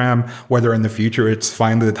Instagram, whether in the future it's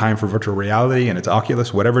finally the time for virtual reality and it's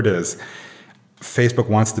Oculus, whatever it is, Facebook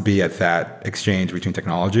wants to be at that exchange between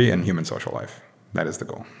technology and human social life. That is the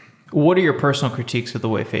goal. What are your personal critiques of the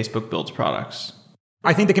way Facebook builds products?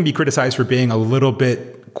 I think they can be criticized for being a little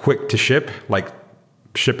bit quick to ship, like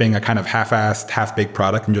shipping a kind of half-assed, half-baked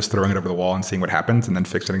product and just throwing it over the wall and seeing what happens and then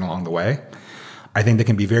fixing it along the way. I think they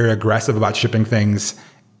can be very aggressive about shipping things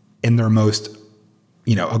in their most,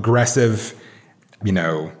 aggressive,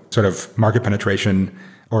 sort of market penetration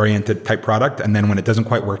oriented type product. And then when it doesn't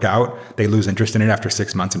quite work out, they lose interest in it after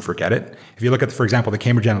 6 months and forget it. If you look at, for example, the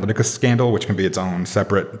Cambridge Analytica scandal, which can be its own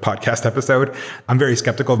separate podcast episode, I'm very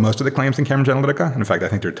skeptical of most of the claims in Cambridge Analytica. In fact, I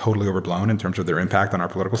think they're totally overblown in terms of their impact on our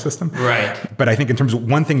political system. Right. But I think in terms of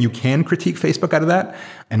one thing you can critique Facebook out of that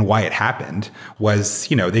and why it happened was,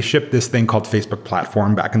 they shipped this thing called Facebook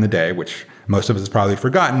Platform back in the day, which most of us has probably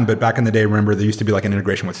forgotten, but back in the day, remember, there used to be like an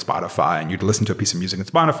integration with Spotify, and you'd listen to a piece of music in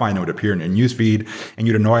Spotify and it would appear in your newsfeed, and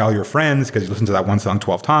you'd annoy all your friends because you listened to that one song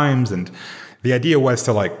 12 times. And the idea was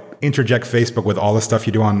to like interject Facebook with all the stuff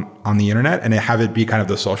you do on the internet and have it be kind of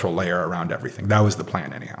the social layer around everything. That was the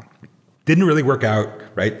plan anyhow. Didn't really work out,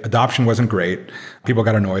 right? Adoption wasn't great. People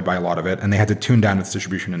got annoyed by a lot of it, and they had to tune down its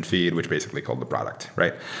distribution and feed, which basically killed the product,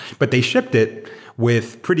 right? But they shipped it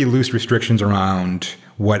with pretty loose restrictions around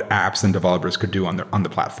what apps and developers could do on the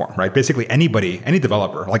platform, right? Basically, anybody, any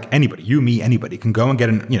developer, like anybody, you, me, anybody, can go and get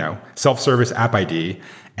an self-service app ID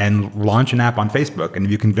and launch an app on Facebook. And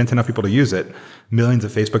if you convince enough people to use it, millions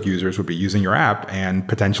of Facebook users would be using your app and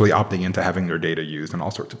potentially opting into having their data used in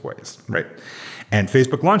all sorts of ways, right? And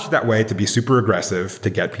Facebook launched it that way to be super aggressive to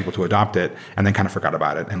get people to adopt it, and then kind of forgot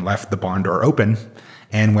about it and left the barn door open.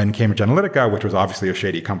 And when Cambridge Analytica, which was obviously a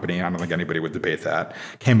shady company, I don't think anybody would debate that,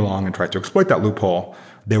 came along and tried to exploit that loophole,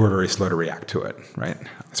 they were very slow to react to it, right?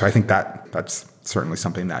 So I think that's certainly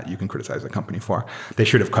something that you can criticize the company for. They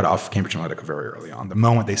should have cut off Cambridge Analytica very early on. The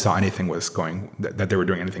moment they saw anything was going, that they were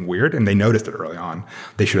doing anything weird, and they noticed it early on,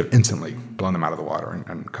 they should have instantly blown them out of the water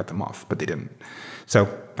and cut them off, but they didn't. So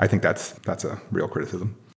I think that's a real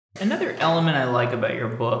criticism. Another element I like about your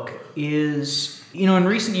book is, in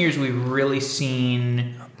recent years, we've really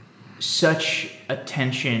seen such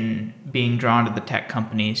attention being drawn to the tech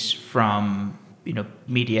companies from,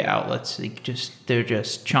 media outlets. They're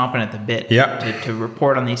just chomping at the bit to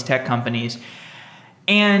report on these tech companies.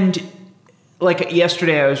 And like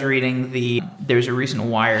yesterday I was reading there's a recent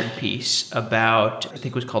Wired piece about, I think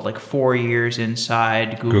it was called like 4 years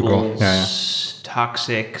inside Google's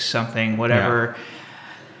toxic something, whatever.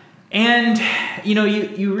 And,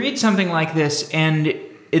 you read something like this, and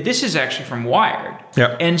this is actually from Wired.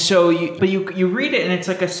 Yeah. And so you read it, and it's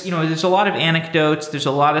like there's a lot of anecdotes. There's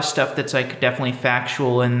a lot of stuff that's like definitely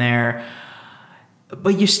factual in there.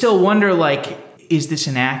 But you still wonder, like, is this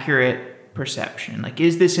an accurate perception? Like,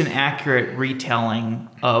 is this an accurate retelling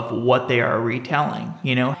of what they are retelling?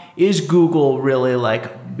 Is Google really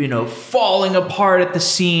falling apart at the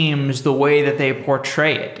seams the way that they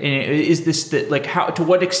portray it? And is this to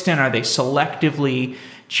what extent are they selectively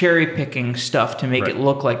cherry picking stuff to make it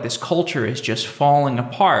look like this culture is just falling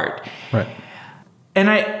apart? Right. And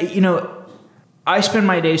I spend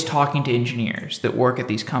my days talking to engineers that work at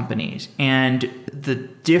these companies, and the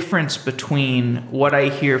difference between what I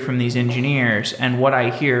hear from these engineers and what I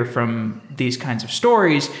hear from these kinds of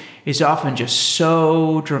stories is often just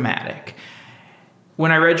so dramatic.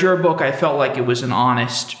 When I read your book, I felt like it was an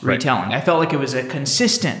honest retelling. I felt like it was a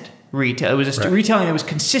consistent retelling. It was a retelling that was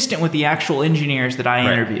consistent with the actual engineers that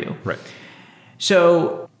I interview. Right.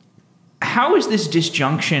 So how is this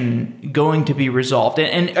disjunction going to be resolved?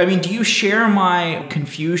 And I mean, do you share my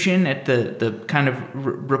confusion at the kind of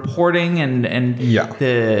reporting and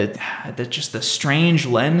the just the strange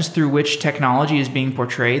lens through which technology is being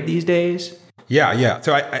portrayed these days? Yeah.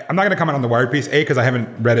 So I'm not going to comment on the Wired piece, A, because I haven't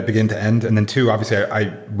read it begin to end, and then 2, obviously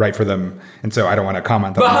I write for them, and so I don't want to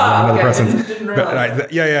comment on another person's.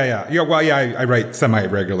 I write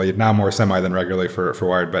semi-regularly, now more semi than regularly for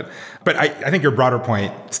Wired, but I think your broader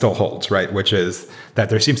point still holds, right? Which is that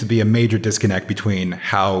there seems to be a major disconnect between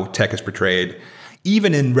how tech is portrayed,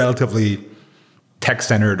 even in relatively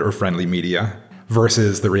tech-centered or friendly media,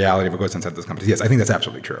 versus the reality of what goes inside those companies. Yes, I think that's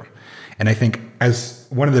absolutely true. And I think as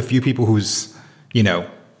one of the few people who's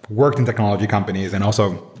worked in technology companies and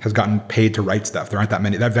also has gotten paid to write stuff. There aren't that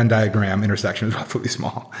many. That Venn diagram intersection is relatively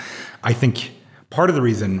small. I think part of the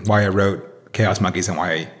reason why I wrote Chaos Monkeys and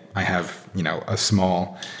why I have, a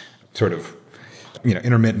small sort of,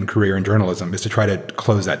 intermittent career in journalism is to try to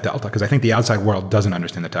close that delta. Because I think the outside world doesn't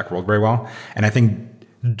understand the tech world very well. And I think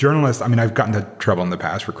journalists, I've gotten into trouble in the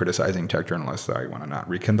past for criticizing tech journalists, so I want to not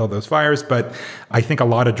rekindle those fires, but I think a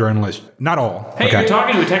lot of journalists, not all. Hey, you're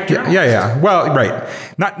talking to a tech journalist. Yeah. Well, right.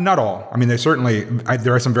 Not all. There's certainly,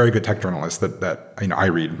 there are some very good tech journalists that I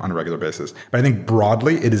read on a regular basis, but I think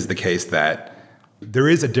broadly it is the case that there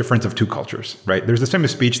is a difference of two cultures, right? There's this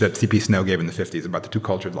famous speech that C.P. Snow gave in the 50s about the two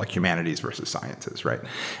cultures, like humanities versus sciences, right?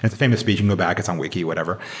 And it's a famous speech. You can go back. It's on Wiki,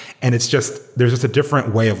 whatever. And it's just, there's just a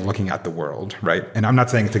different way of looking at the world, right? And I'm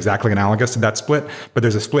not saying it's exactly analogous to that split, but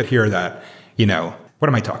there's a split here that, what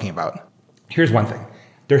am I talking about? Here's one thing.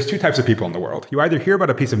 There's two types of people in the world. You either hear about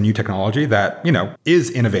a piece of new technology that, is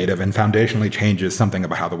innovative and foundationally changes something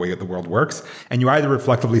about how the way the world works. And you either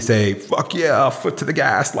reflectively say, fuck yeah, foot to the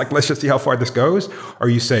gas. Like, let's just see how far this goes. Or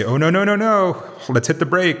you say, oh, no. Let's hit the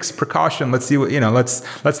brakes, precaution. Let's see what,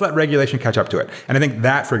 let's let regulation catch up to it. And I think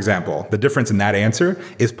that, for example, the difference in that answer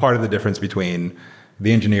is part of the difference between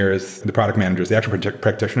the engineers, the product managers, the actual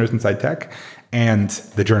practitioners inside tech, and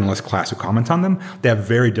the journalist class who comments on them. They have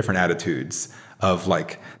very different attitudes of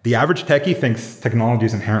the average techie thinks technology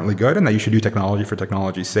is inherently good and that you should do technology for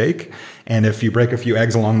technology's sake. And if you break a few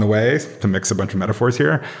eggs along the way, to mix a bunch of metaphors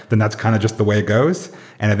here, then that's kind of just the way it goes.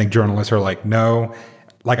 And I think journalists are like, no.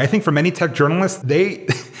 I think for many tech journalists, they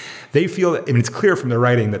feel, it's clear from their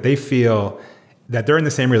writing that they feel that they're in the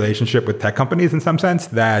same relationship with tech companies in some sense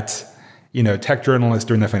that tech journalists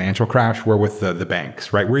during the financial crash were with the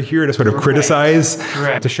banks, right? We're here to sort of criticize,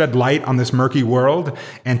 to shed light on this murky world,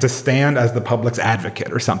 and to stand as the public's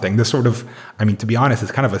advocate or something. This sort of, to be honest,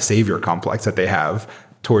 it's kind of a savior complex that they have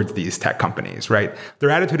towards these tech companies, right?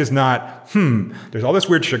 Their attitude is not, there's all this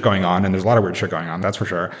weird shit going on, and there's a lot of weird shit going on, that's for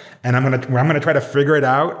sure. And I'm gonna try to figure it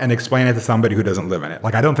out and explain it to somebody who doesn't live in it.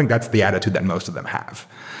 I don't think that's the attitude that most of them have.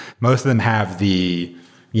 Most of them have the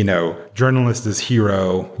journalist is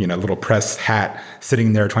hero, little press hat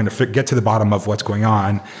sitting there trying to get to the bottom of what's going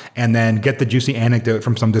on, and then get the juicy anecdote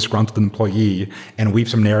from some disgruntled employee and weave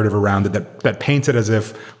some narrative around it that paints it as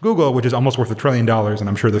if Google, which is almost worth $1 trillion, and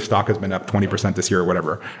I'm sure the stock has been up 20% this year or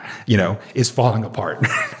whatever, is falling apart,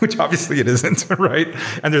 which obviously it isn't, right?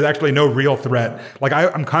 And there's actually no real threat.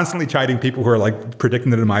 I'm constantly chiding people who are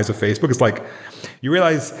predicting the demise of Facebook. It's you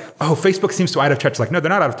realize, Facebook seems so out of touch. No, they're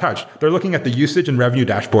not out of touch. They're looking at the usage and revenue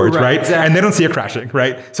dashboards, right? Exactly. And they don't see it crashing,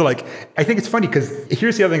 right? So I think it's funny because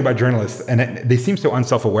here's the other thing about journalists, and they seem so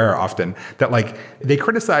unself-aware often that they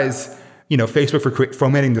criticize, Facebook for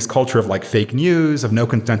fomenting this culture of like fake news, of no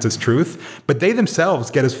consensus truth, but they themselves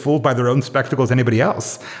get as fooled by their own spectacle as anybody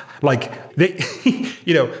else. Like they,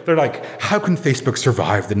 they're like, how can Facebook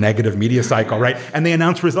survive the negative media cycle, right? And they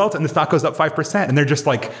announce results and the stock goes up 5%, and they're just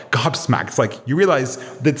like gobsmacked. It's like, you realize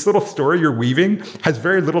this little story you're weaving has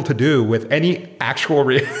very little to do with any actual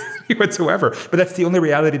reality whatsoever, but that's the only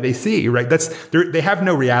reality they see, right? They have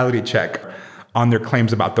no reality check on their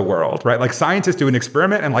claims about the world, right? Like scientists do an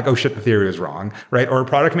experiment and like, oh shit, the theory is wrong, right? Or a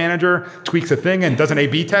product manager tweaks a thing and does an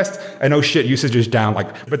A/B test and oh shit, usage is down.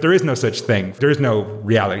 Like, but there is no such thing. There is no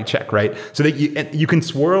reality check, right? So that you can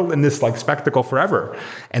swirl in this like spectacle forever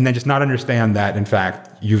and then just not understand that, in fact,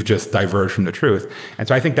 you've just diverged from the truth. And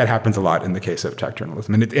so I think that happens a lot in the case of tech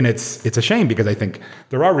journalism. And it's a shame because I think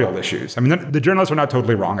there are real issues. I mean, the journalists are not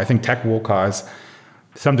totally wrong. I think tech will cause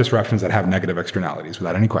some disruptions that have negative externalities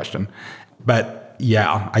without any question. But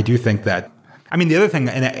yeah, I do think that, I mean, the other thing,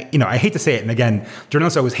 and I hate to say it, and again,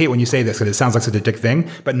 journalists always hate when you say this because it sounds like such a dick thing,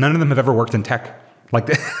 but none of them have ever worked in tech. Like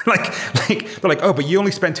they're like, oh, but you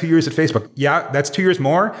only spent 2 years at Facebook. Yeah, that's 2 years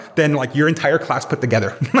more than like your entire class put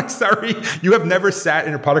together. Like, sorry, you have never sat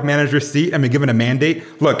in a product manager's seat and been given a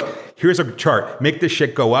mandate. Look, here's a chart. Make this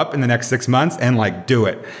shit go up in the next 6 months and like do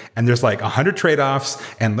it. And there's like 100 trade-offs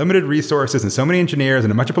and limited resources and so many engineers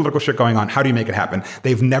and a bunch of political shit going on. How do you make it happen?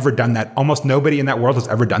 They've never done that. Almost nobody in that world has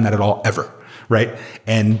ever done that at all, ever. Right?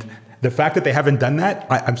 And the fact that they haven't done that,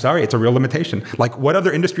 I'm sorry, it's a real limitation. Like, what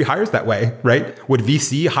other industry hires that way, right? Would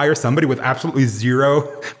VC hire somebody with absolutely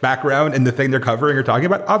zero background in the thing they're covering or talking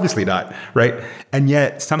about? Obviously not, right? And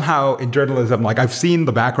yet, somehow in journalism, like I've seen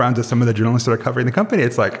the backgrounds of some of the journalists that are covering the company.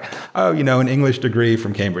 It's like, oh, an English degree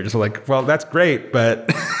from Cambridge. It's like, well, that's great,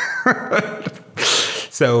 but...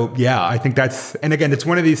 So, yeah, I think that's... And again, it's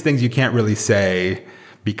one of these things you can't really say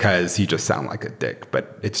because you just sound like a dick,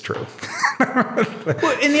 but it's true.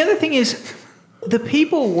 Well, and the other thing is, the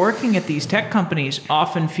people working at these tech companies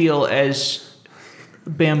often feel as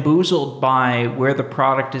bamboozled by where the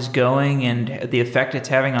product is going and the effect it's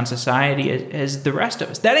having on society as the rest of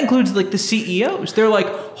us. That includes like the CEOs. They're like,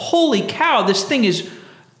 holy cow, this thing is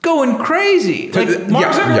going crazy. Like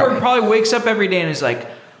Mark Zuckerberg probably wakes up every day and is like,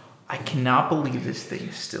 I cannot believe this thing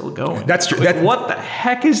is still going. That's true. Like, what the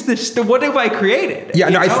heck is this? What have I created? Yeah,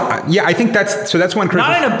 I think that's one criticism.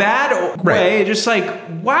 Not in a bad way, right. Just like,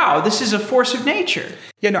 wow, this is a force of nature.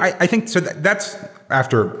 Yeah, no, I think so. That's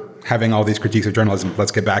after having all these critiques of journalism.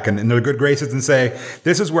 Let's get back in their good graces and say,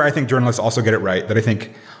 this is where I think journalists also get it right. That I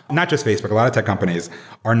think not just Facebook, a lot of tech companies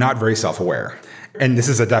are not very self-aware. And this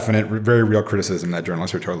is a definite, very real criticism that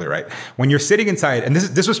journalists are totally right. When you're sitting inside, and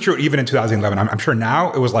this was true even in 2011, I'm sure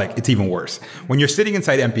now it was like, it's even worse. When you're sitting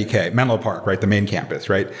inside MPK, Menlo Park, right, the main campus,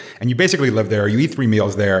 right? And you basically live there, you eat 3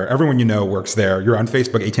 meals there, everyone you know works there, you're on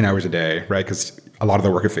Facebook 18 hours a day, right? Because a lot of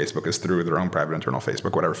the work at Facebook is through their own private internal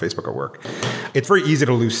Facebook, whatever, Facebook at work. It's very easy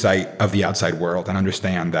to lose sight of the outside world and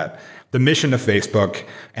understand that the mission of Facebook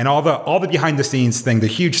and all the behind the scenes thing, the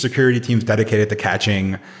huge security teams dedicated to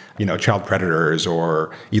catching, child predators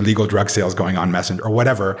or illegal drug sales going on Messenger or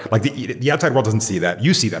whatever. Like the outside world doesn't see that.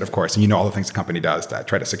 You see that, of course, and you know all the things the company does to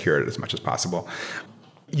try to secure it as much as possible.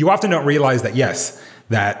 You often don't realize that, yes,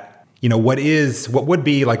 that what would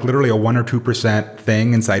be like literally a 1 or 2%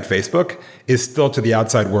 thing inside Facebook is still to the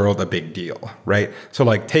outside world a big deal, right? So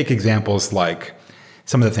like take examples like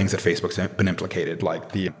some of the things that Facebook's been implicated,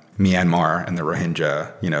 like the Myanmar and the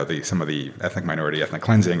Rohingya, some of the ethnic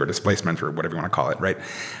cleansing or displacement or whatever you want to call it, right?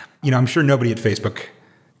 I'm sure nobody at Facebook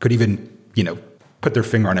could even, put their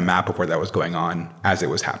finger on a map of where that was going on as it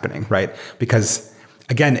was happening, right? Because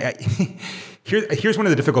again, here's one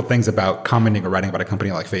of the difficult things about commenting or writing about a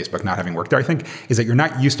company like Facebook, not having worked there, I think, is that you're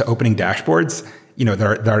not used to opening dashboards,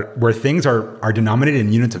 where things are denominated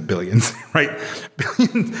in units of billions, right?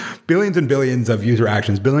 Billions and billions of user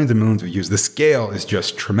actions, billions and millions of views. The scale is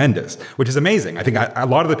just tremendous, which is amazing. I think a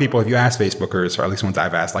lot of the people, if you ask Facebookers, or at least ones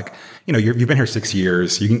I've asked, like, you've been here 6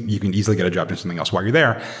 years, you can easily get a job doing something else while you're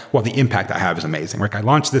there. Well, the impact I have is amazing. Like I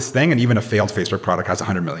launched this thing and even a failed Facebook product has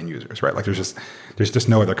 100 million users, right? Like there's just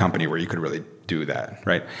no other company where you could really do that,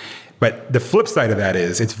 right? But the flip side of that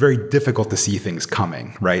is it's very difficult to see things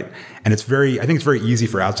coming, right? And I think it's very easy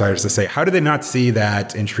for outsiders to say, how did they not see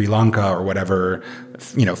that in Sri Lanka or whatever,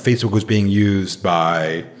 Facebook was being used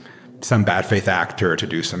by some bad faith actor to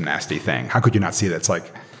do some nasty thing? How could you not see that? It's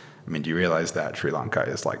like, do you realize that Sri Lanka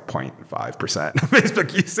is like 0.5% of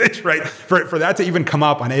Facebook usage, right? For that to even come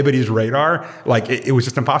up on anybody's radar, like it was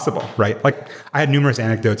just impossible, right? Like I had numerous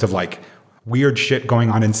anecdotes of like, weird shit going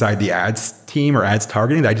on inside the ads team or ads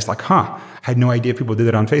targeting that I just like, I had no idea people did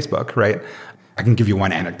it on Facebook, right? I can give you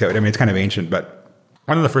one anecdote. It's kind of ancient, but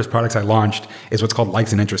one of the first products I launched is what's called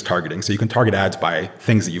likes and interest targeting. So you can target ads by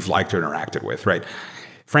things that you've liked or interacted with, right?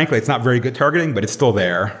 Frankly, it's not very good targeting, but it's still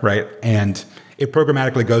there, right? And it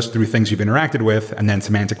programmatically goes through things you've interacted with and then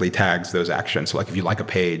semantically tags those actions. So like if you like a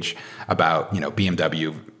page about,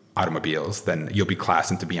 BMW automobiles, then you'll be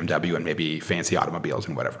classed into BMW and maybe fancy automobiles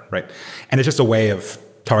and whatever, right? And it's just a way of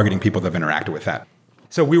targeting people that have interacted with that.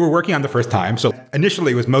 So we were working on the first time. So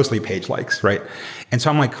initially it was mostly page likes, right? And so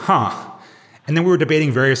I'm like, And then we were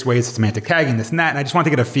debating various ways of semantic tagging, this and that. And I just wanted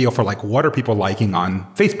to get a feel for like, what are people liking on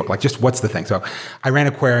Facebook? Like just what's the thing? So I ran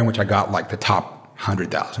a query in which I got like the top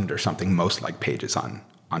 100,000 or something most liked pages on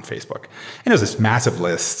Facebook. And it was this massive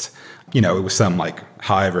list. It was some like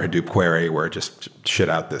Hive or Hadoop query where it just shit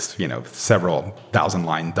out this, several thousand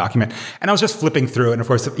line document. And I was just flipping through it. And of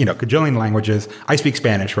course, cajillion languages. I speak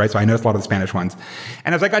Spanish, right? So I noticed a lot of the Spanish ones.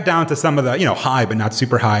 And as I got down to some of the, high, but not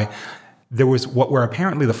super high, there was what were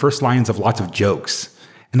apparently the first lines of lots of jokes.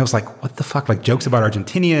 And I was like, what the fuck? Like jokes about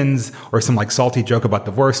Argentinians or some like salty joke about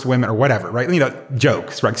divorced women or whatever, right?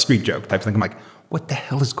 Jokes, right? Street joke type thing. I'm like, what the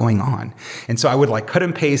hell is going on? And so I would like cut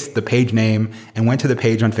and paste the page name and went to the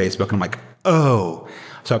page on Facebook and I'm like, oh.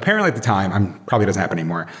 So apparently at the time, probably doesn't happen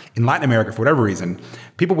anymore. In Latin America, for whatever reason,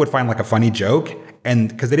 people would find like a funny joke and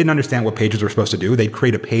because they didn't understand what pages were supposed to do, they'd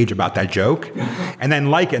create a page about that joke and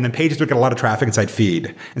then like it. And then pages would get a lot of traffic inside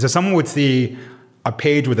feed. And so someone would see a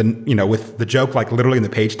page with with the joke like literally in the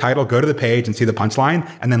page title, go to the page and see the punchline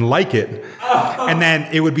and then like it. And then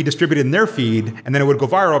it would be distributed in their feed and then it would go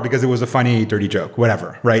viral because it was a funny, dirty joke,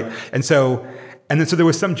 whatever, right? And so there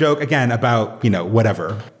was some joke again about,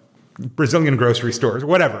 whatever, Brazilian grocery stores,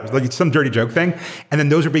 whatever, like some dirty joke thing. And then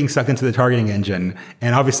those are being sucked into the targeting engine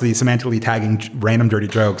and obviously semantically tagging random dirty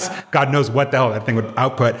jokes. God knows what the hell that thing would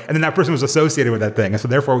output. And then that person was associated with that thing. And so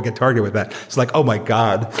therefore we get targeted with that. It's like, oh my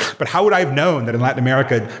God. But how would I have known that in Latin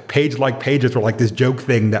America, page-like pages were like this joke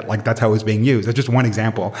thing that like, that's how it was being used. That's just one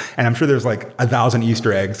example. And I'm sure there's like 1,000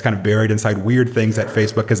 Easter eggs kind of buried inside weird things at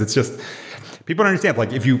Facebook because it's just... People don't understand,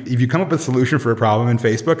 like, if you come up with a solution for a problem in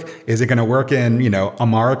Facebook, is it going to work in,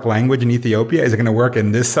 Amharic language in Ethiopia? Is it going to work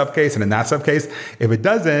in this subcase and in that subcase? If it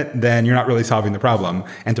doesn't, then you're not really solving the problem.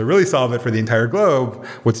 And to really solve it for the entire globe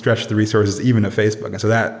would stretch the resources even of Facebook. And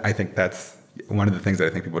so I think that's one of the things that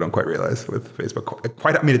I think people don't quite realize with Facebook.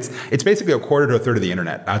 It's basically a quarter to a third of the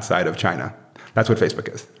internet outside of China. That's what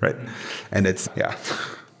Facebook is, right? And yeah.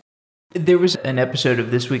 There was an episode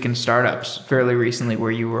of This Week in Startups fairly recently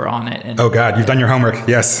where you were on it. And oh God, you've done your homework.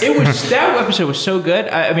 Yes. That episode was so good.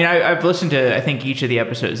 I've listened to, I think, each of the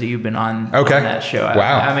episodes that you've been on that show.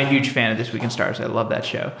 Wow. I'm a huge fan of This Week in Startups. I love that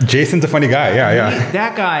show. Jason's a funny guy. Yeah.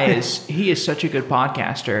 That guy is such a good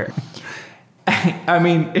podcaster. I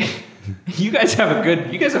mean, you guys have a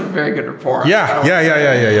very good rapport.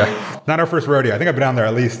 Yeah. Not our first rodeo. I think I've been down there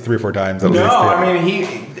at least 3 or 4 times.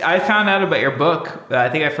 I found out about your book. I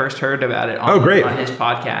think I first heard about it on his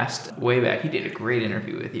podcast way back. He did a great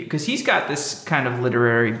interview with you because he's got this kind of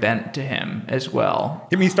literary bent to him as well.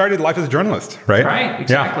 I mean, he started life as a journalist, right? Right,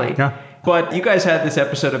 exactly. Yeah. But you guys had this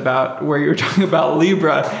episode about where you were talking about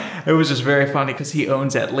Libra. It was just very funny because he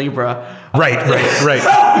owns at Libra. Right.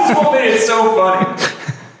 This whole thing is so funny.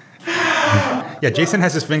 Yeah, Jason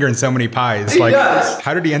has his finger in so many pies. He does.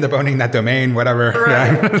 How did he end up owning that domain? Whatever.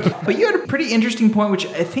 Right. Yeah. But you had a pretty interesting point, which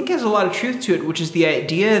I think has a lot of truth to it, which is the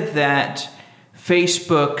idea that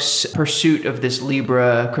Facebook's pursuit of this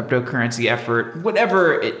Libra cryptocurrency effort,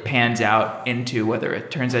 whatever it pans out into, whether it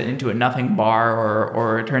turns out into a nothing bar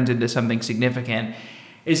or it turns into something significant,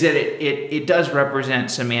 is that it does represent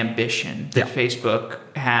some ambition that Facebook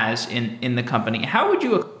has in the company. How would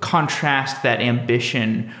you contrast that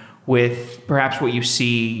ambition with perhaps what you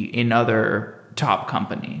see in other top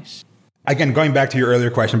companies? Again, going back to your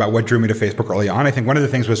earlier question about what drew me to Facebook early on, I think one of the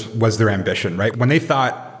things was their ambition, right? When they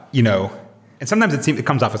thought, and sometimes it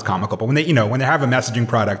comes off as comical, but when they have a messaging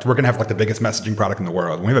product, we're going to have like the biggest messaging product in the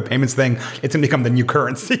world. When we have a payments thing, it's going to become the new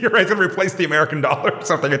currency, right? It's going to replace the American dollar or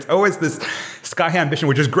something. It's always this sky high ambition,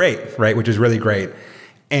 which is great, right? Which is really great.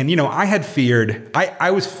 And, I had feared,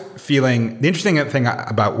 I was feeling, the interesting thing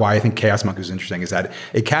about why I think Chaos Monkey was interesting is that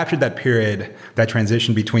it captured that period, that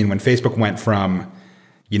transition between when Facebook went from,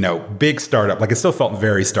 big startup, like it still felt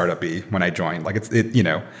very startup-y when I joined. Like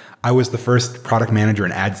I was the first product manager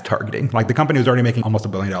in ads targeting. Like the company was already making almost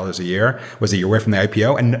 $1 billion a year, was a year away from the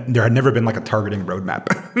IPO, and there had never been like a targeting roadmap.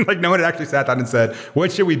 Like no one had actually sat down and said,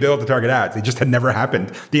 what should we build to target ads? It just had never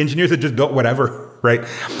happened. The engineers had just built whatever, right?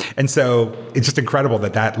 And so it's just incredible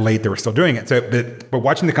that late they were still doing it. So, but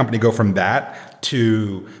watching the company go from that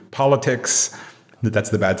to politics,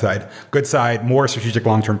 that's the bad side. Good side, more strategic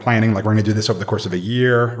long-term planning. Like we're going to do this over the course of a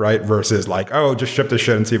year, right? Versus like, just ship this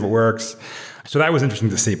shit and see if it works. So that was interesting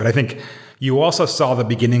to see. But I think you also saw the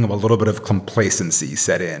beginning of a little bit of complacency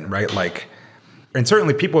set in, right? Like, and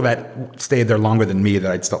certainly people that stayed there longer than me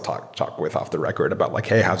that I'd still talk with off the record about like,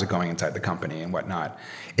 hey, how's it going inside the company and whatnot.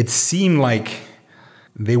 It seemed like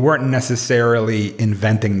they weren't necessarily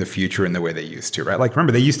inventing the future in the way they used to, right? Like,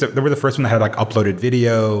 remember, they were the first one that had like uploaded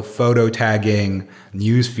video, photo tagging,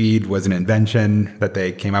 newsfeed was an invention that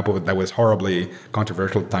they came up with that was horribly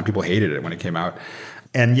controversial at the time. People hated it when it came out.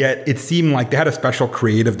 And yet it seemed like they had a special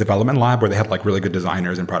creative development lab where they had like really good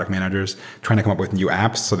designers and product managers trying to come up with new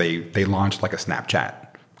apps. So they launched like a Snapchat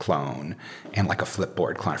clone and like a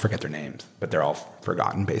Flipboard clone. I forget their names, but they're all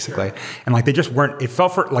forgotten basically. Sure. And like they just weren't, it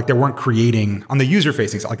felt like they weren't creating on the user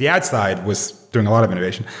facing side. Like the ad side was doing a lot of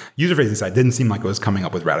innovation. User facing side didn't seem like it was coming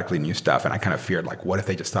up with radically new stuff. And I kind of feared like, what if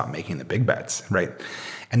they just stopped making the big bets, right?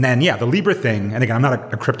 And then, yeah, the Libra thing, and again, I'm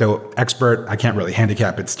not a crypto expert. I can't really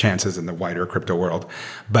handicap its chances in the wider crypto world.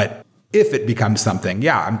 But if it becomes something,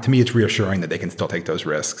 yeah, to me, it's reassuring that they can still take those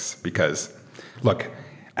risks because, look,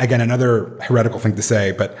 again, another heretical thing to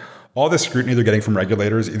say, but all the scrutiny they're getting from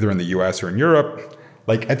regulators, either in the US or in Europe,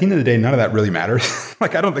 like at the end of the day, none of that really matters.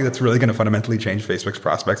 Like, I don't think that's really going to fundamentally change Facebook's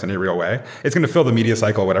prospects in any real way. It's going to fill the media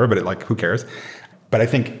cycle or whatever, but who cares? But I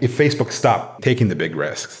think if Facebook stopped taking the big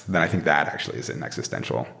risks, then I think that actually is an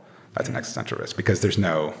existential risk because there's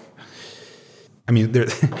no, I mean,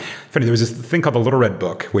 funny, there was this thing called the Little Red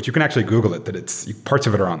Book, which you can actually Google it, parts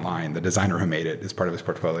of it are online. The designer who made it is part of his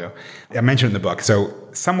portfolio. I mentioned in the book. So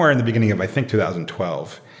somewhere in the beginning of, I think,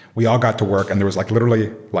 2012, we all got to work and there was like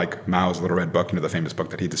literally like Mao's Little Red Book, the famous book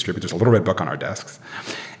that he distributed. There's a Little Red Book on our desks.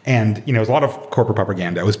 And, it was a lot of corporate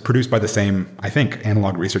propaganda. It was produced by the same, I think,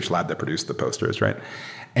 Analog Research Lab that produced the posters, right?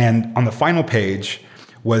 And on the final page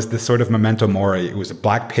was this sort of memento mori. It was a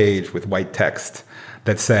black page with white text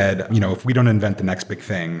that said, if we don't invent the next big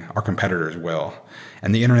thing, our competitors will.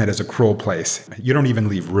 And the internet is a cruel place. You don't even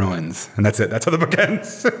leave ruins. And that's it. That's how the book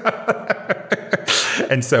ends.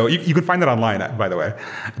 And so you can find that online, by the way.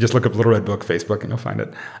 Just look up Little Red Book, Facebook, and you'll find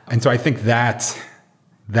it. And so I think that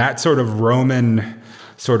sort of Roman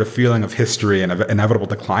sort of feeling of history and of inevitable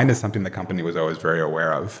decline is something the company was always very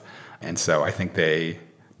aware of. And so I think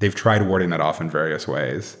they've tried warding that off in various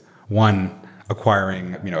ways. One,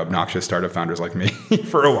 acquiring obnoxious startup founders like me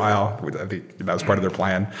for a while. I think that was part of their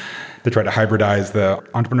plan to try to hybridize the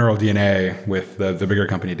entrepreneurial DNA with the bigger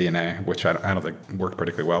company DNA, which I don't think worked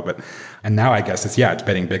particularly well. And now I guess it's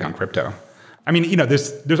betting big on crypto. I mean,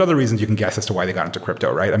 there's other reasons you can guess as to why they got into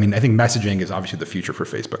crypto, right? I mean, I think messaging is obviously the future for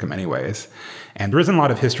Facebook in many ways. And there isn't a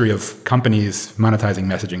lot of history of companies monetizing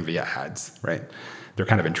messaging via ads, right? They're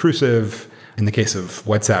kind of intrusive. In the case of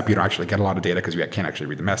WhatsApp, you don't actually get a lot of data because you can't actually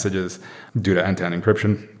read the messages due to end-to-end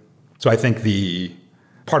encryption. So I think the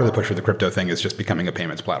part of the push for the crypto thing is just becoming a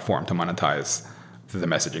payments platform to monetize the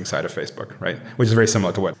messaging side of Facebook, right? Which is very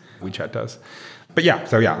similar to what WeChat does. But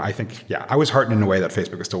I think I was heartened in a way that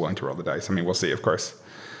Facebook is still willing to roll the dice. I mean, we'll see, of course,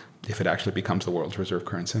 if it actually becomes the world's reserve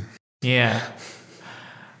currency. Yeah.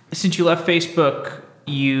 Since you left Facebook,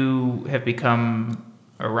 you have become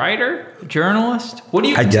a writer, a journalist? What do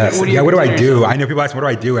you? I guess. What do I do? I know people ask me,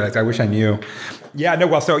 what do I do? And I wish I knew. I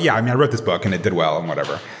wrote this book and it did well and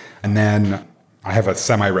whatever. And then I have used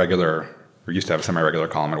to have a semi-regular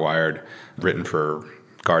column at Wired, written for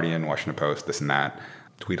Guardian, Washington Post, this and that,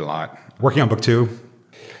 tweet a lot. Working on book 2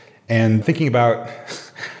 and thinking about,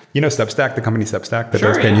 Substack, the company Substack that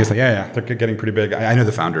does pay news. Yeah, they're getting pretty big. I know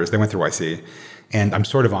the founders. They went through YC. And I'm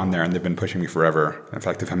sort of on there, and they've been pushing me forever. In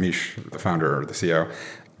fact, if Hamish, the founder or the CEO,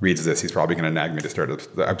 reads this, he's probably going to nag me to start.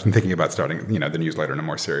 I've been thinking about starting, the newsletter in a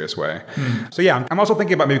more serious way. So I'm also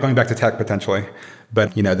thinking about maybe going back to tech potentially.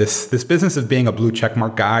 But this business of being a blue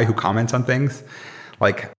checkmark guy who comments on things,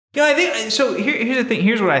 like. I think so. Here's the thing.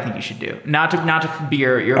 Here's what I think you should do. Not to be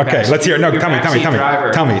your okay. Let's hear. No, tell me.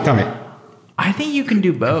 Tell me. I think you can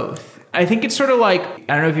do both. I think it's sort of like,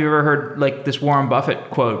 I don't know if you've ever heard like this Warren Buffett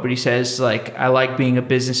quote, but he says like, I like being a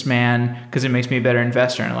businessman because it makes me a better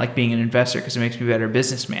investor, and I like being an investor because it makes me a better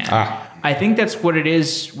businessman. I think that's what it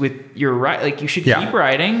is with your writing. Like you should keep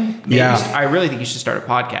writing. I really think you should start a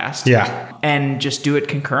podcast. And just do it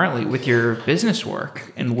concurrently with your business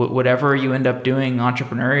work and whatever you end up doing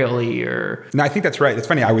entrepreneurially or. No, I think that's right. It's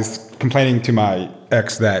funny. I was complaining to my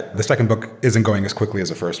ex that the second book isn't going as quickly as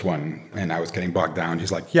the first one, and I was getting bogged down.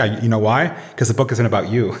 He's like, "Yeah, you know why? Because the book isn't about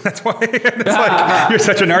you. That's why." It's like you're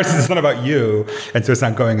such a narcissist. It's not about you, and so it's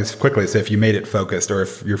not going as quickly. So if you made it focused, or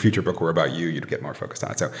if your future book were about you, you'd get more focused on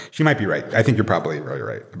it. So she might be right. I think you're probably really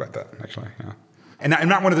right about that, actually. Yeah. And I'm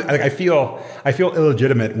not one of the, like, I feel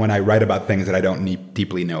illegitimate when I write about things that I don't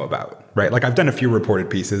deeply know about, right? Like I've done a few reported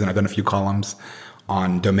pieces and I've done a few columns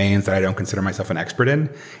on domains that I don't consider myself an expert in.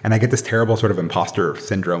 And I get this terrible sort of imposter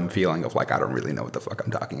syndrome feeling of like, I don't really know what the fuck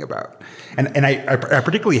I'm talking about. And I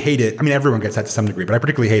particularly hate it. I mean, everyone gets that to some degree, but I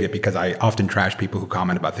particularly hate it because I often trash people who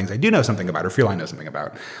comment about things I do know something about or feel I know something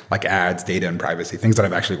about, like ads, data, and privacy, things that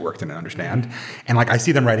I've actually worked in and understand. And like, I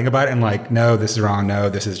see them writing about it and like, no, this is wrong. No,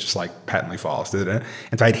 this is just like patently false. And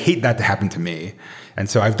so I'd hate that to happen to me. And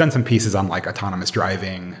so I've done some pieces on like autonomous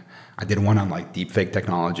driving. I did one on like deepfake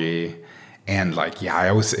technology. And like,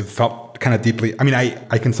 yeah, it felt kind of deeply, I mean,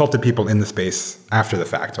 I consulted people in the space after the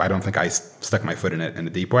fact, so I don't think I stuck my foot in it in a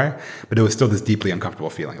deep way, but it was still this deeply uncomfortable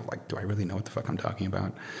feeling of like, do I really know what the fuck I'm talking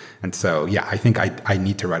about? And so, yeah, I think I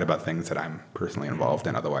need to write about things that I'm personally involved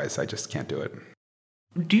in, otherwise I just can't do it.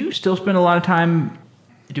 Do you still spend a lot of time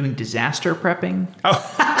doing disaster prepping?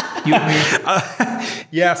 Oh.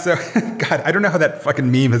 Yeah, so, God, I don't know how that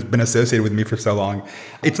fucking meme has been associated with me for so long.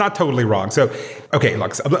 It's not totally wrong. So, okay,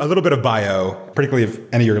 look, a little bit of bio, particularly if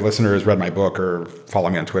any of your listeners read my book or follow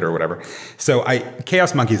me on Twitter or whatever. So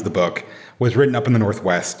Chaos Monkeys, the book, was written up in the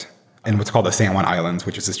Northwest in what's called the San Juan Islands,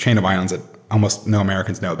 which is this chain of islands that almost no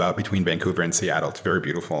Americans know about between Vancouver and Seattle. It's very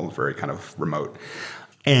beautiful, very kind of remote.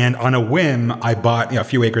 And on a whim, I bought a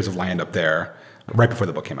few acres of land up there right before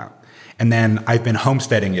the book came out. And then I've been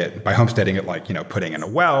homesteading it, like, putting in a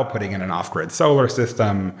well, putting in an off-grid solar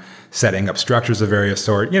system, setting up structures of various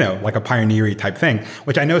sort, like a pioneer-y type thing,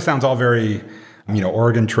 which I know sounds all very,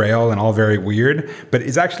 Oregon Trail and all very weird, but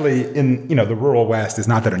it's actually in, the rural West is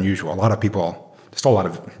not that unusual. A lot of people, still a lot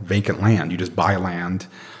of vacant land. You just buy land,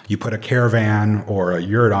 you put a caravan or a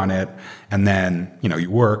yurt on it, and then,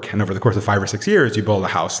 you work. And over the course of 5 or 6 years, you build a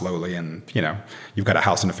house slowly. And, you've got a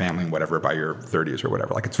house and a family and whatever by your 30s or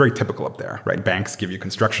whatever. Like, it's very typical up there, right? Banks give you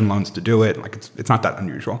construction loans to do it. Like, it's not that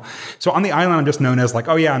unusual. So on the island, I'm just known as like,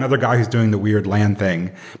 oh yeah, another guy who's doing the weird land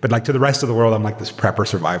thing. But like to the rest of the world, I'm like this prepper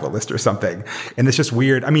survivalist or something. And it's just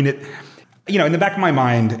weird. I mean, in the back of my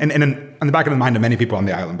mind, and in the back of the mind of many people on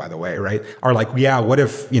the island, by the way, right, are like, yeah, what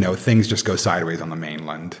if, things just go sideways on the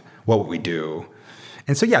mainland? What would we do?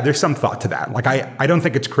 And so, yeah, there's some thought to that. Like, I don't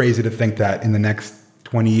think it's crazy to think that in the next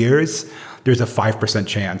 20 years, there's a 5%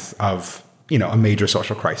 chance of, a major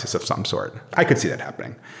social crisis of some sort. I could see that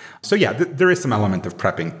happening. So, yeah, there is some element of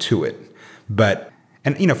prepping to it. But,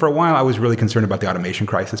 for a while, I was really concerned about the automation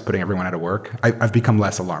crisis, putting everyone out of work. I've become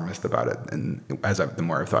less alarmist about it and the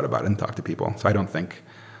more I've thought about it and talked to people. So I don't think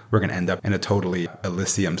we're going to end up in a totally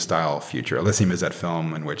Elysium-style future. Elysium is that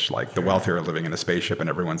film in which, like, the wealthy are living in a spaceship and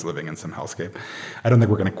everyone's living in some hellscape. I don't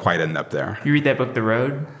think we're going to quite end up there. You read that book, The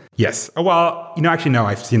Road? Yes. Oh, well, actually, no,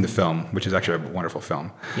 I've seen the film, which is actually a wonderful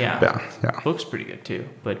film. Yeah. The book's pretty good, too.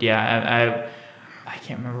 But, yeah, I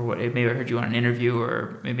can't remember what, maybe I heard you on an interview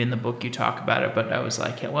or maybe in the book you talk about it, but I was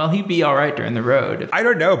like, well, he'd be all right during the road. I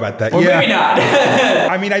don't know about that. Or maybe not.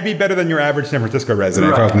 I mean, I'd be better than your average San Francisco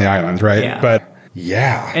resident if I was in the islands, right? Yeah. But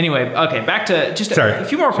yeah. Anyway, okay, back to just a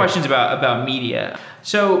few more questions about media.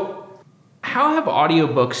 So how have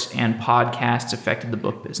audiobooks and podcasts affected the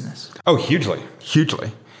book business? Oh, hugely.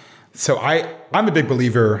 So I'm a big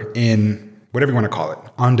believer in whatever you want to call it,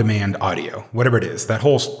 on-demand audio, whatever it is. That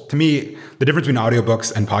whole, to me, the difference between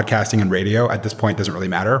audiobooks and podcasting and radio at this point doesn't really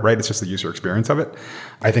matter, right? It's just the user experience of it.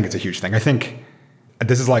 I think it's a huge thing. I think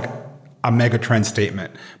this is like a mega trend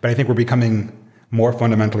statement, but I think we're becoming more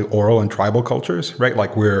fundamentally oral and tribal cultures, right?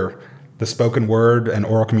 Like the spoken word and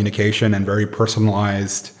oral communication and very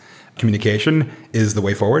personalized communication is the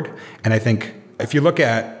way forward. And I think if you look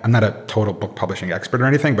at, I'm not a total book publishing expert or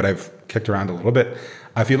anything, but I've kicked around a little bit.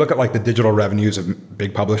 If you look at like the digital revenues of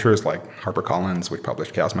big publishers like HarperCollins, which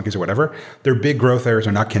published Chaos Monkeys or whatever, their big growth areas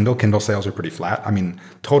are not Kindle. Kindle sales are pretty flat. I mean,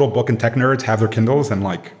 total book and tech nerds have their Kindles and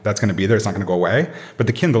like that's going to be there. It's not going to go away. But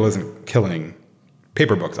the Kindle isn't killing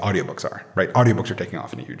paper books. Audiobooks are, right? Audiobooks are taking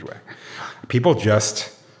off in a huge way. People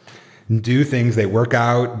just do things. They work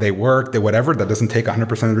out, they work, they whatever. That doesn't take 100%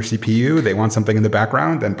 of their CPU. They want something in the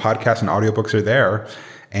background, and podcasts and audiobooks are there.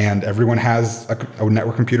 And everyone has a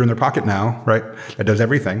network computer in their pocket now, right? That does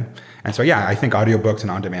everything. And so, yeah, I think audiobooks and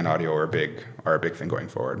on-demand audio are a big thing going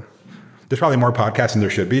forward. There's probably more podcasts than there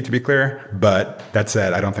should be, to be clear. But that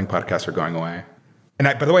said, I don't think podcasts are going away. And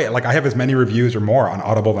by the way, like I have as many reviews or more on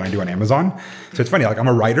Audible than I do on Amazon. So it's funny, like I'm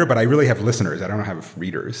a writer, but I really have listeners. I don't have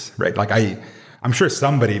readers, right? Like I'm sure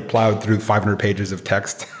somebody plowed through 500 pages of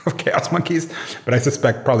text of Chaos Monkeys, but I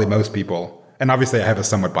suspect probably most people, and obviously I have a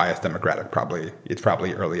somewhat biased demographic, it's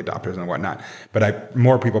probably early adopters and whatnot, but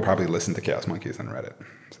more people probably listen to Chaos Monkeys than read it.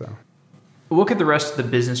 So, what could the rest of the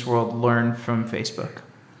business world learn from Facebook?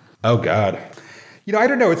 Oh God. I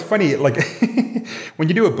don't know. It's funny. Like when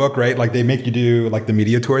you do a book, right? Like they make you do like the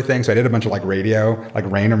media tour thing. So I did a bunch of like radio, like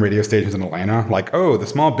random radio stations in Atlanta. Like, oh, the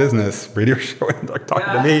small business radio show, and they're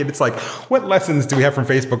talking to me. And it's like, what lessons do we have from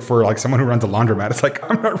Facebook for like someone who runs a laundromat? It's like,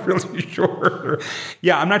 I'm not really sure.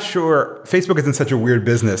 Yeah, I'm not sure. Facebook is in such a weird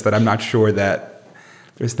business that I'm not sure that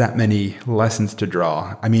there's that many lessons to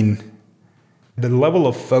draw. I mean, the level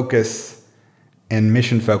of focus and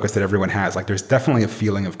mission focus that everyone has, like there's definitely a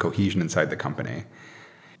feeling of cohesion inside the company.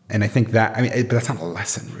 And I think that, but that's not a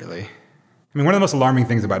lesson really. I mean, one of the most alarming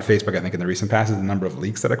things about Facebook, I think in the recent past is the number of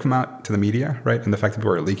leaks that have come out to the media, right? And the fact that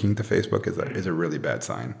people are leaking to Facebook is a really bad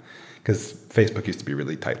sign, because Facebook used to be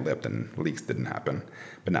really tight-lipped and leaks didn't happen,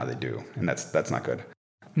 but now they do. And that's not good.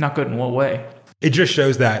 Not good in what way? It just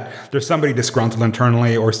shows that there's somebody disgruntled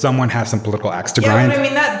internally or someone has some political axe to grind. Yeah, but I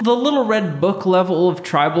mean, that the little red book level of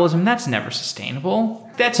tribalism, that's never sustainable.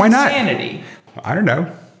 That's Why insanity. Not? I don't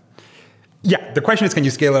know. Yeah, the question is, can you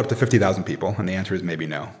scale it up to 50,000 people? And the answer is maybe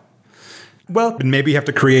no. Well, maybe you have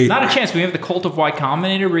to create... Not a chance. We have the cult of Y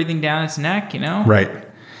Combinator breathing down its neck, Right.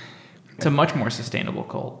 It's a much more sustainable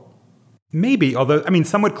cult. Maybe, although,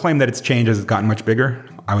 some would claim that it's changed as it's gotten much bigger.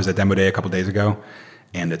 I was at Demo Day a couple days ago,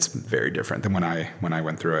 and it's very different than when I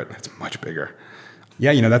went through it. It's much bigger.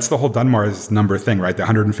 Yeah, that's the whole Dunbar's number thing, right? The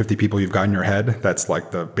 150 people you've got in your head, that's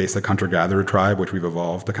like the basic hunter-gatherer tribe, which we've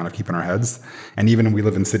evolved to kind of keep in our heads. And even when we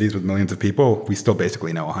live in cities with millions of people, we still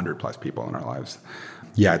basically know 100 plus people in our lives.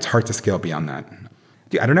 Yeah, it's hard to scale beyond that.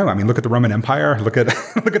 I don't know. Look at the Roman Empire. Look at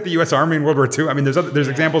the U.S. Army in World War II. There's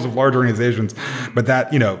examples of large organizations, but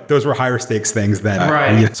that, those were higher stakes things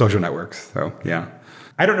than social networks. So, yeah.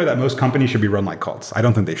 I don't know that most companies should be run like cults. I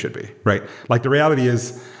don't think they should be, right? Like the reality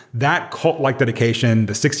is that cult-like dedication,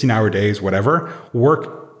 the 16-hour days, whatever,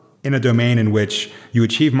 work in a domain in which you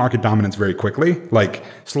achieve market dominance very quickly. Like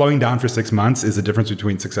slowing down for 6 months is the difference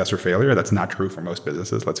between success or failure. That's not true for most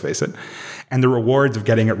businesses, let's face it. And the rewards of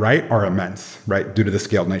getting it right are immense, right? Due to the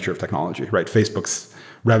scaled nature of technology, right? Facebook's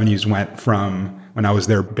revenues went from, when I was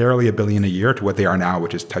there, barely $1 billion a year to what they are now,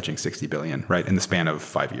 which is touching $60 billion, right? In the span of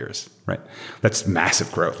 5 years, right? That's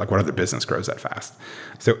massive growth. Like what other business grows that fast?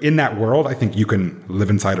 So in that world, I think you can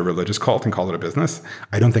live inside a religious cult and call it a business.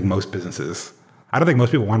 I don't think most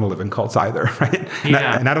people want to live in cults either, right?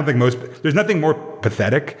 Yeah. And I don't think there's nothing more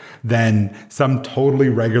pathetic than some totally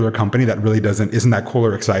regular company that really isn't that cool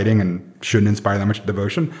or exciting and shouldn't inspire that much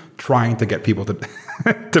devotion, trying to get people to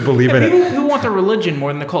to believe in it. People who want the religion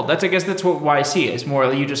more than the cult. I guess that's what YC is.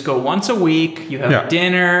 More you just go once a week, you have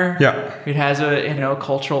dinner. Yeah. It has a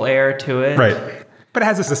cultural air to it. Right. But it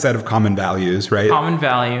has a set of common values, right? Common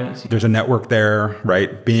values. There's a network there,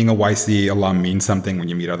 right? Being a YC alum means something when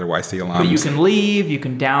you meet other YC alums. But you can leave, you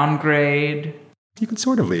can downgrade. You can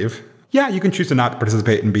sort of leave. Yeah, you can choose to not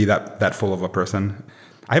participate and be that full of a person.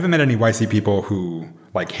 I haven't met any YC people who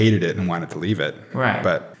hated it and wanted to leave it. Right.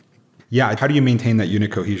 But yeah, how do you maintain that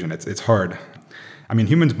unit cohesion? It's hard.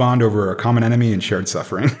 Humans bond over a common enemy and shared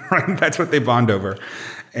suffering, right? That's what they bond over.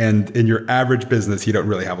 And in your average business, you don't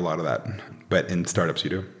really have a lot of that. But in startups, you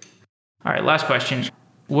do. All right, last question.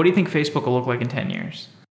 What do you think Facebook will look like in 10 years?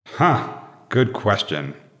 Good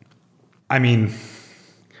question.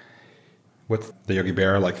 What's the Yogi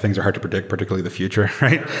Bear? Things are hard to predict, particularly the future,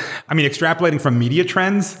 right? Extrapolating from media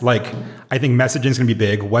trends, I think messaging is going to be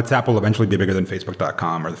big. WhatsApp will eventually be bigger than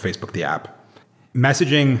Facebook.com or the Facebook, the app.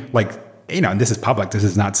 Messaging, and this is public. This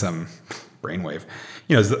is not some brainwave.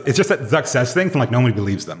 It's just that Zuck says things and nobody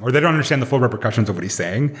believes them, or they don't understand the full repercussions of what he's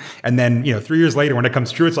saying. And then, 3 years later, when it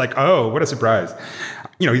comes true, it's like, oh, what a surprise.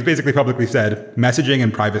 He's basically publicly said messaging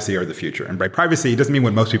and privacy are the future. And by privacy, it doesn't mean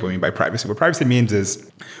what most people mean by privacy. What privacy means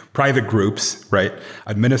is private groups, right?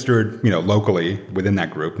 Administered, locally within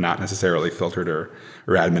that group, not necessarily filtered or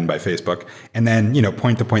admin by Facebook. And then,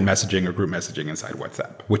 point-to-point messaging or group messaging inside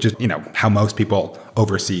WhatsApp, which is, how most people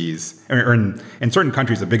overseas, or in certain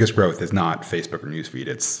countries, the biggest growth is not Facebook or Newsfeed,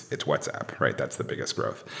 it's WhatsApp, right? That's the biggest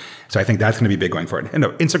growth. So I think that's going to be big going forward. And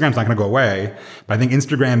no, Instagram's not going to go away, but I think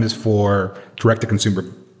Instagram is for direct-to-consumer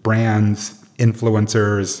brands,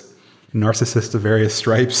 influencers, narcissists of various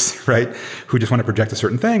stripes, right? Who just want to project a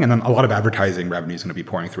certain thing. And then a lot of advertising revenue is going to be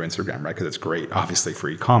pouring through Instagram, right? Because it's great, obviously, for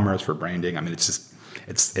e-commerce, for branding.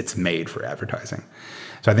 It's made for advertising.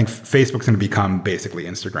 So I think Facebook's going to become basically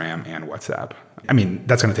Instagram and WhatsApp.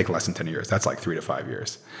 That's going to take less than 10 years. That's 3 to 5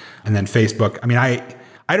 years. And then Facebook,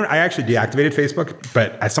 I actually deactivated Facebook,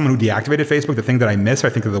 but as someone who deactivated Facebook, the thing that I miss, I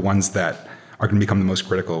think, are the ones that are going to become the most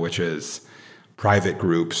critical, which is private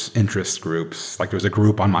groups, interest groups. There was a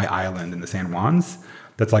group on my island in the San Juans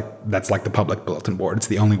That's like the public bulletin board. It's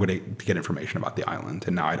the only way to get information about the island.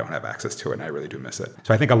 And now I don't have access to it, and I really do miss it.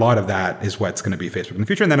 So I think a lot of that is what's going to be Facebook in the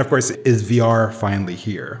future. And then, of course, is VR finally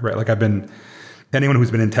here, right? Like anyone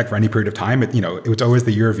who's been in tech for any period of time, it was always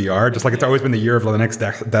the year of VR, just like it's always been the year of Linux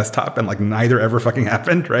desktop, and like neither ever fucking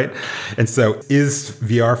happened, right? And so is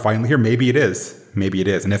VR finally here? Maybe it is.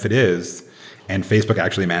 And if it is, and Facebook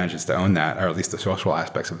actually manages to own that, or at least the social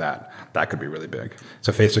aspects of that, that could be really big.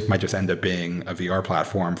 So Facebook might just end up being a VR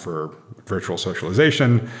platform for virtual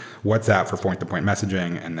socialization, WhatsApp for point-to-point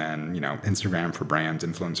messaging, and then, Instagram for brands,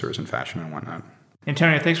 influencers, and fashion and whatnot.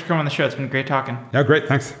 Antonio, thanks for coming on the show. It's been great talking. Yeah, great.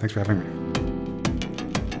 Thanks for having me.